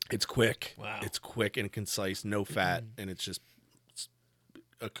 minutes. it's quick. Wow. It's quick and concise, no fat, and it's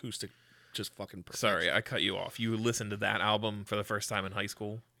acoustic, just fucking perfect. Sorry, I cut you off. You listened to that album for the first time in high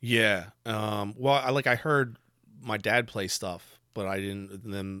school? Yeah. Well, I heard my dad play stuff, but I didn't.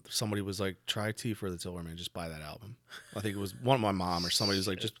 And then somebody was like, "Try T for the Tillerman. Just buy that album." I think it was one of my mom or somebody was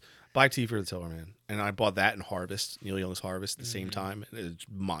like, "Just buy T for the Tillerman." And I bought that and Harvest, Neil Young's Harvest, at the same time. And it's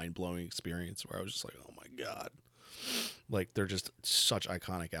a mind blowing experience where I was just like, "Oh my god!" Like they're just such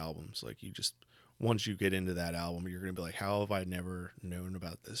iconic albums. Like you just once you get into that album, you're gonna be like, "How have I never known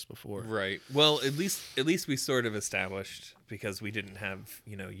about this before?" Right. Well, at least we sort of established, because we didn't have,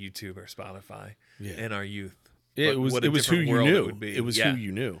 YouTube or Spotify in our youth. Yeah, But it was what a who different you world knew. would be. It was Yeah. who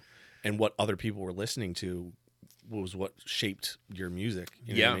you knew, and what other people were listening to was what shaped your music.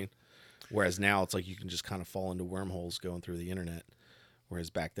 You know what I mean? Whereas now it's like you can just kind of fall into wormholes going through the internet. Whereas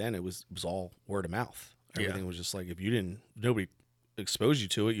back then it was all word of mouth. Everything was just like if nobody exposed you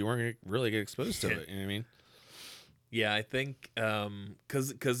to it, you weren't gonna really get exposed to it. You know what I mean? Yeah, I think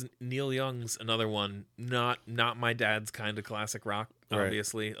because Neil Young's another one, not my dad's kind of classic rock, Right.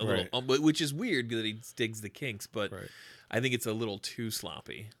 obviously, a Right. little, which is weird that he digs the Kinks, but Right. I think it's a little too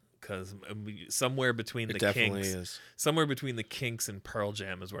sloppy, because somewhere between It the definitely Kinks, is. somewhere between the Kinks and Pearl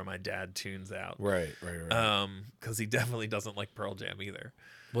Jam is where my dad tunes out. Right. Because he definitely doesn't like Pearl Jam either.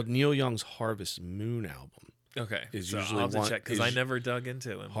 Well, Neil Young's Harvest Moon album. Okay, Is so usually I'll have to one- check, because is- I never dug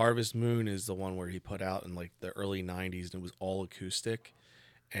into him. Harvest Moon is the one where he put out in like the early 90s and it was all acoustic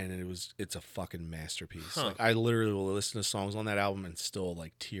and it's a fucking masterpiece. Huh. Like I literally will listen to songs on that album and still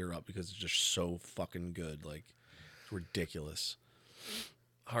like tear up because it's just so fucking good. Like it's ridiculous.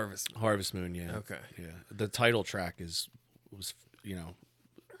 Harvest Moon, yeah. Okay. Yeah. The title track was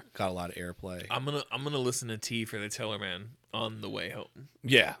got a lot of airplay. I'm gonna listen to T for the Tillerman on the way home.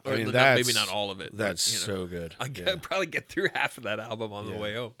 Yeah. Or I mean maybe not all of it. That's but, so good. I Yeah. probably get through half of that album on the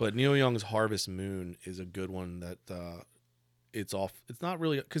way home. But Neil Young's Harvest Moon is a good one that it's not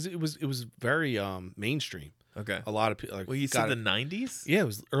really because it was very mainstream. Okay. A lot of people like Well, you said the 90s? yeah, it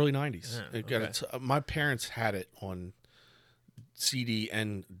was early 90s. Yeah, It got okay. my parents had it on CD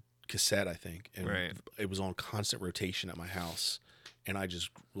and cassette, I think, and Right. it was on constant rotation at my house. And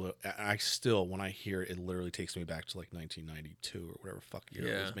I still, when I hear it, it literally takes me back to like 1992 or whatever fuck year it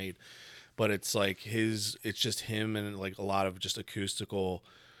Yeah. was made. But it's like it's just him and like a lot of just acoustical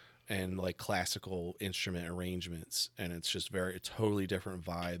and like classical instrument arrangements. And it's just a totally different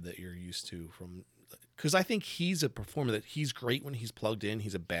vibe that you're used to from, because I think he's a performer that he's great when he's plugged in.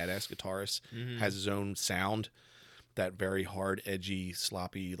 He's a badass guitarist, has his own sound, that very hard, edgy,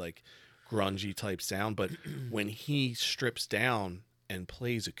 sloppy, like grungy type sound. But when he strips down and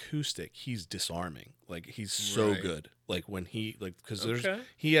plays acoustic, he's disarming. Like he's so Right. good. Like when because Okay.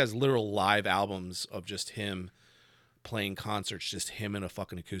 he has literal live albums of just him playing concerts, just him and a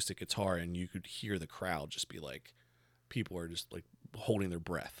fucking acoustic guitar, and you could hear the crowd just be like, people are just like holding their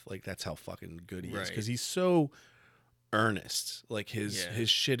breath. Like that's how fucking good he is, Right. because he's so earnest. Like his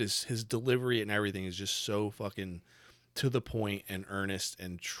shit is, his delivery and everything is just so fucking to the point and earnest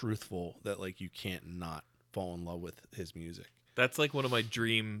and truthful that like you can't not fall in love with his music. That's like one of my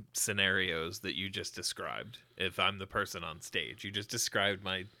dream scenarios that you just described. If I'm the person on stage, you just described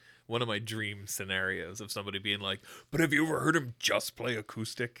one of my dream scenarios of somebody being like, "But have you ever heard him just play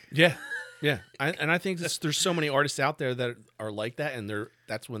acoustic?" Yeah, yeah. I think there's so many artists out there that are like that, and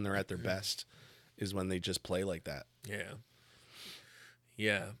that's when they're at their best, is when they just play like that. Yeah.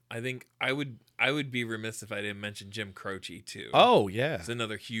 Yeah, I think I would be remiss if I didn't mention Jim Croce too. Oh yeah, It's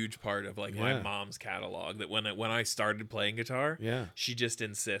another huge part of like my Yeah. mom's catalog, that when I started playing guitar, yeah. she just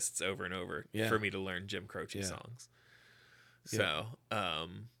insists over and over Yeah. for me to learn Jim Croce Yeah. songs. Yeah. So,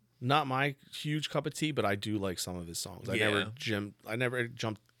 Not my huge cup of tea, but I do like some of his songs. I Yeah. never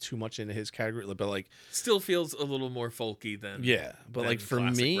jumped too much into his category, but like still feels a little more folky than but than like for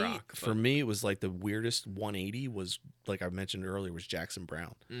classic me, rock, for but- me, it was like the weirdest 180 was, like I mentioned earlier, was Jackson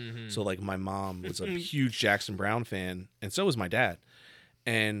Brown. Mhm. So like my mom was a huge Jackson Brown fan, and so was my dad.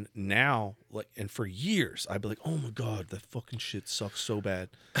 And now, and for years, I'd be like, "Oh my god, that fucking shit sucks so bad,"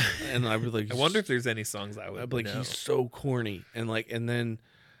 and I'd be like, I wonder if there's any songs I would I'd be like, know. "He's so corny," and then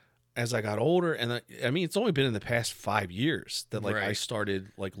as I got older, and I mean, it's only been in the past 5 years that like I Right.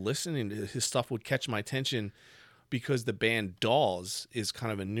 started like listening to his stuff would catch my attention because the band Dawes is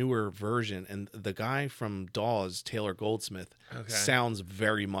kind of a newer version, and the guy from Dawes, Taylor Goldsmith, Okay. sounds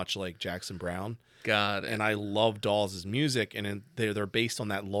very much like Jackson Browne. Got it. And I love Dawes' music, and they're based on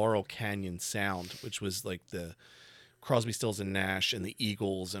that Laurel Canyon sound, which was like the Crosby, Stills and Nash and the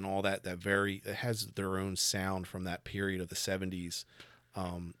Eagles and all that. It has their own sound from that period of the 70s.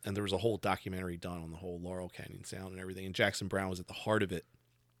 And there was a whole documentary done on the whole Laurel Canyon sound and everything. And Jackson Browne was at the heart of it.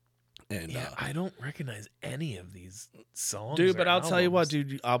 And yeah, I don't recognize any of these songs. dude, or but I'll tell you what, albums.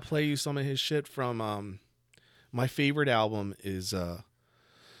 dude, I'll play you some of his shit from my favorite album is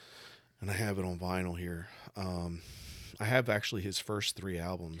and I have it on vinyl here. I have actually his first 3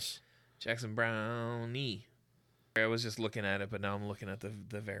 albums. Jackson Brownie. I was just looking at it, but now I'm looking at the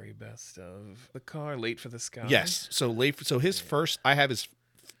very best of The Car, Late for the Sky. Yes. So his first I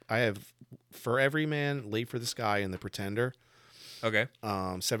have For Every Man, Late for the Sky, and The Pretender. Okay.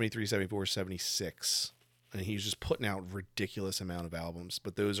 73, 74, 76. And he's just putting out ridiculous amount of albums.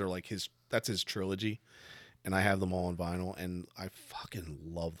 But those are like that's his trilogy. And I have them all on vinyl, and I fucking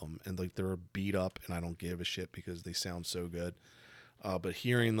love them. And like they're beat up, and I don't give a shit because they sound so good. But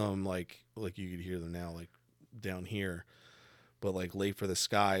hearing them like you could hear them now, like down here, but like Late for the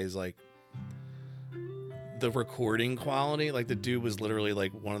Sky is like the recording quality. Like the dude was literally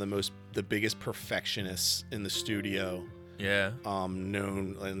like one of the biggest perfectionists in the studio. Yeah.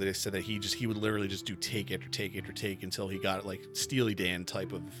 Known, and they said that he would literally just do take after take after take until he got like Steely Dan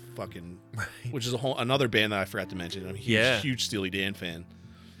type of fucking, which is another band that I forgot to mention. I'm a huge Steely Dan fan.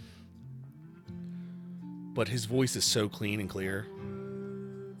 But his voice is so clean and clear.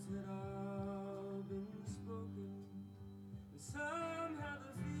 Words had all been spoken, but somehow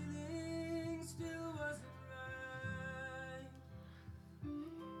the feeling still wasn't right.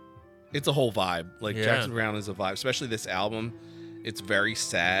 It's a whole vibe. Like Yeah. Jackson Browne is a vibe, especially this album. It's very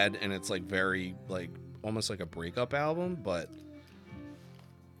sad and it's like very like almost like a breakup album, but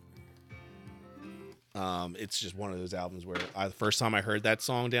it's just one of those albums where the first time I heard that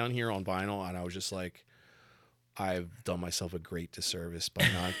song down here on vinyl, and I was just like, I've done myself a great disservice by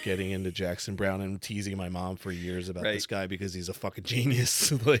not getting into Jackson Browne and teasing my mom for years about Right. this guy because he's a fucking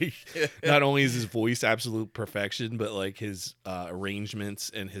genius. Like, not only is his voice absolute perfection, but like his arrangements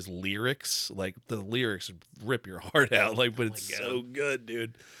and his lyrics, like the lyrics rip your heart out. Like, but it's God. so good,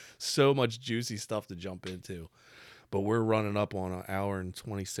 dude. So much juicy stuff to jump into. But we're running up on an hour and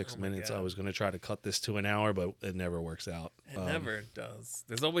 26 Oh my minutes. God. I was going to try to cut this to an hour, but it never works out. It never does.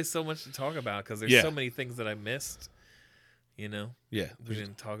 There's always so much to talk about because there's Yeah. so many things that I missed. You know, Yeah. we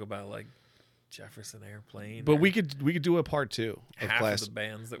didn't talk about like Jefferson Airplane. But or we could do a part 2 of half classic. of the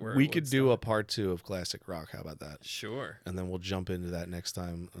bands that were. We at could do a Woodstock. part 2 of classic rock. How about that? Sure. And then we'll jump into that next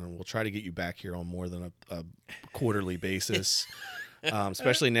time, and we'll try to get you back here on more than a quarterly basis.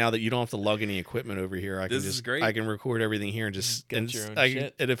 Especially now that you don't have to lug any equipment over here. I can This is just great. I can record everything here and just Get and your own I,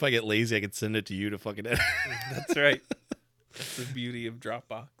 shit. and if I get lazy, I can send it to you to fucking edit. That's right. That's the beauty of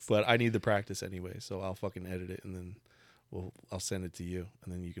Dropbox. But I need the practice anyway, so I'll fucking edit it and then I'll send it to you,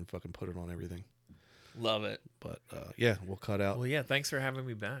 and then you can fucking put it on everything. Love it. But yeah, we'll cut out. Well, yeah. Thanks for having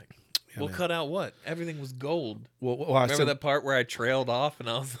me back. Yeah, We'll man. cut out what? Everything was gold. Well, I Remember said, that part where I trailed off and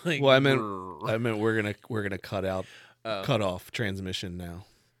I was like, well, I meant "Brrr." we're gonna cut out Oh. cut off transmission now.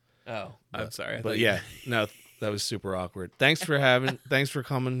 Oh, I'm sorry. I But thought you- yeah, no, that was super awkward. Thanks for thanks for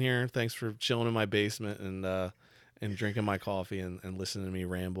coming here. Thanks for chilling in my basement and drinking my coffee and listening to me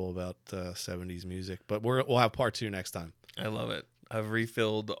ramble about 70s music. But we'll have part 2 next time. I love it. I've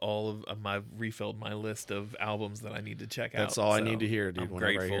refilled my list of albums that I need to check out. That's all I so need to hear, dude. I'm Whenever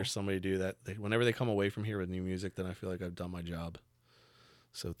I grateful. hear somebody do that, whenever they come away from here with new music, then I feel like I've done my job.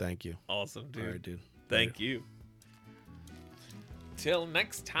 So thank you. Awesome, dude. All right, dude. Thank you. Till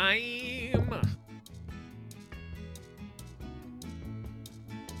next time.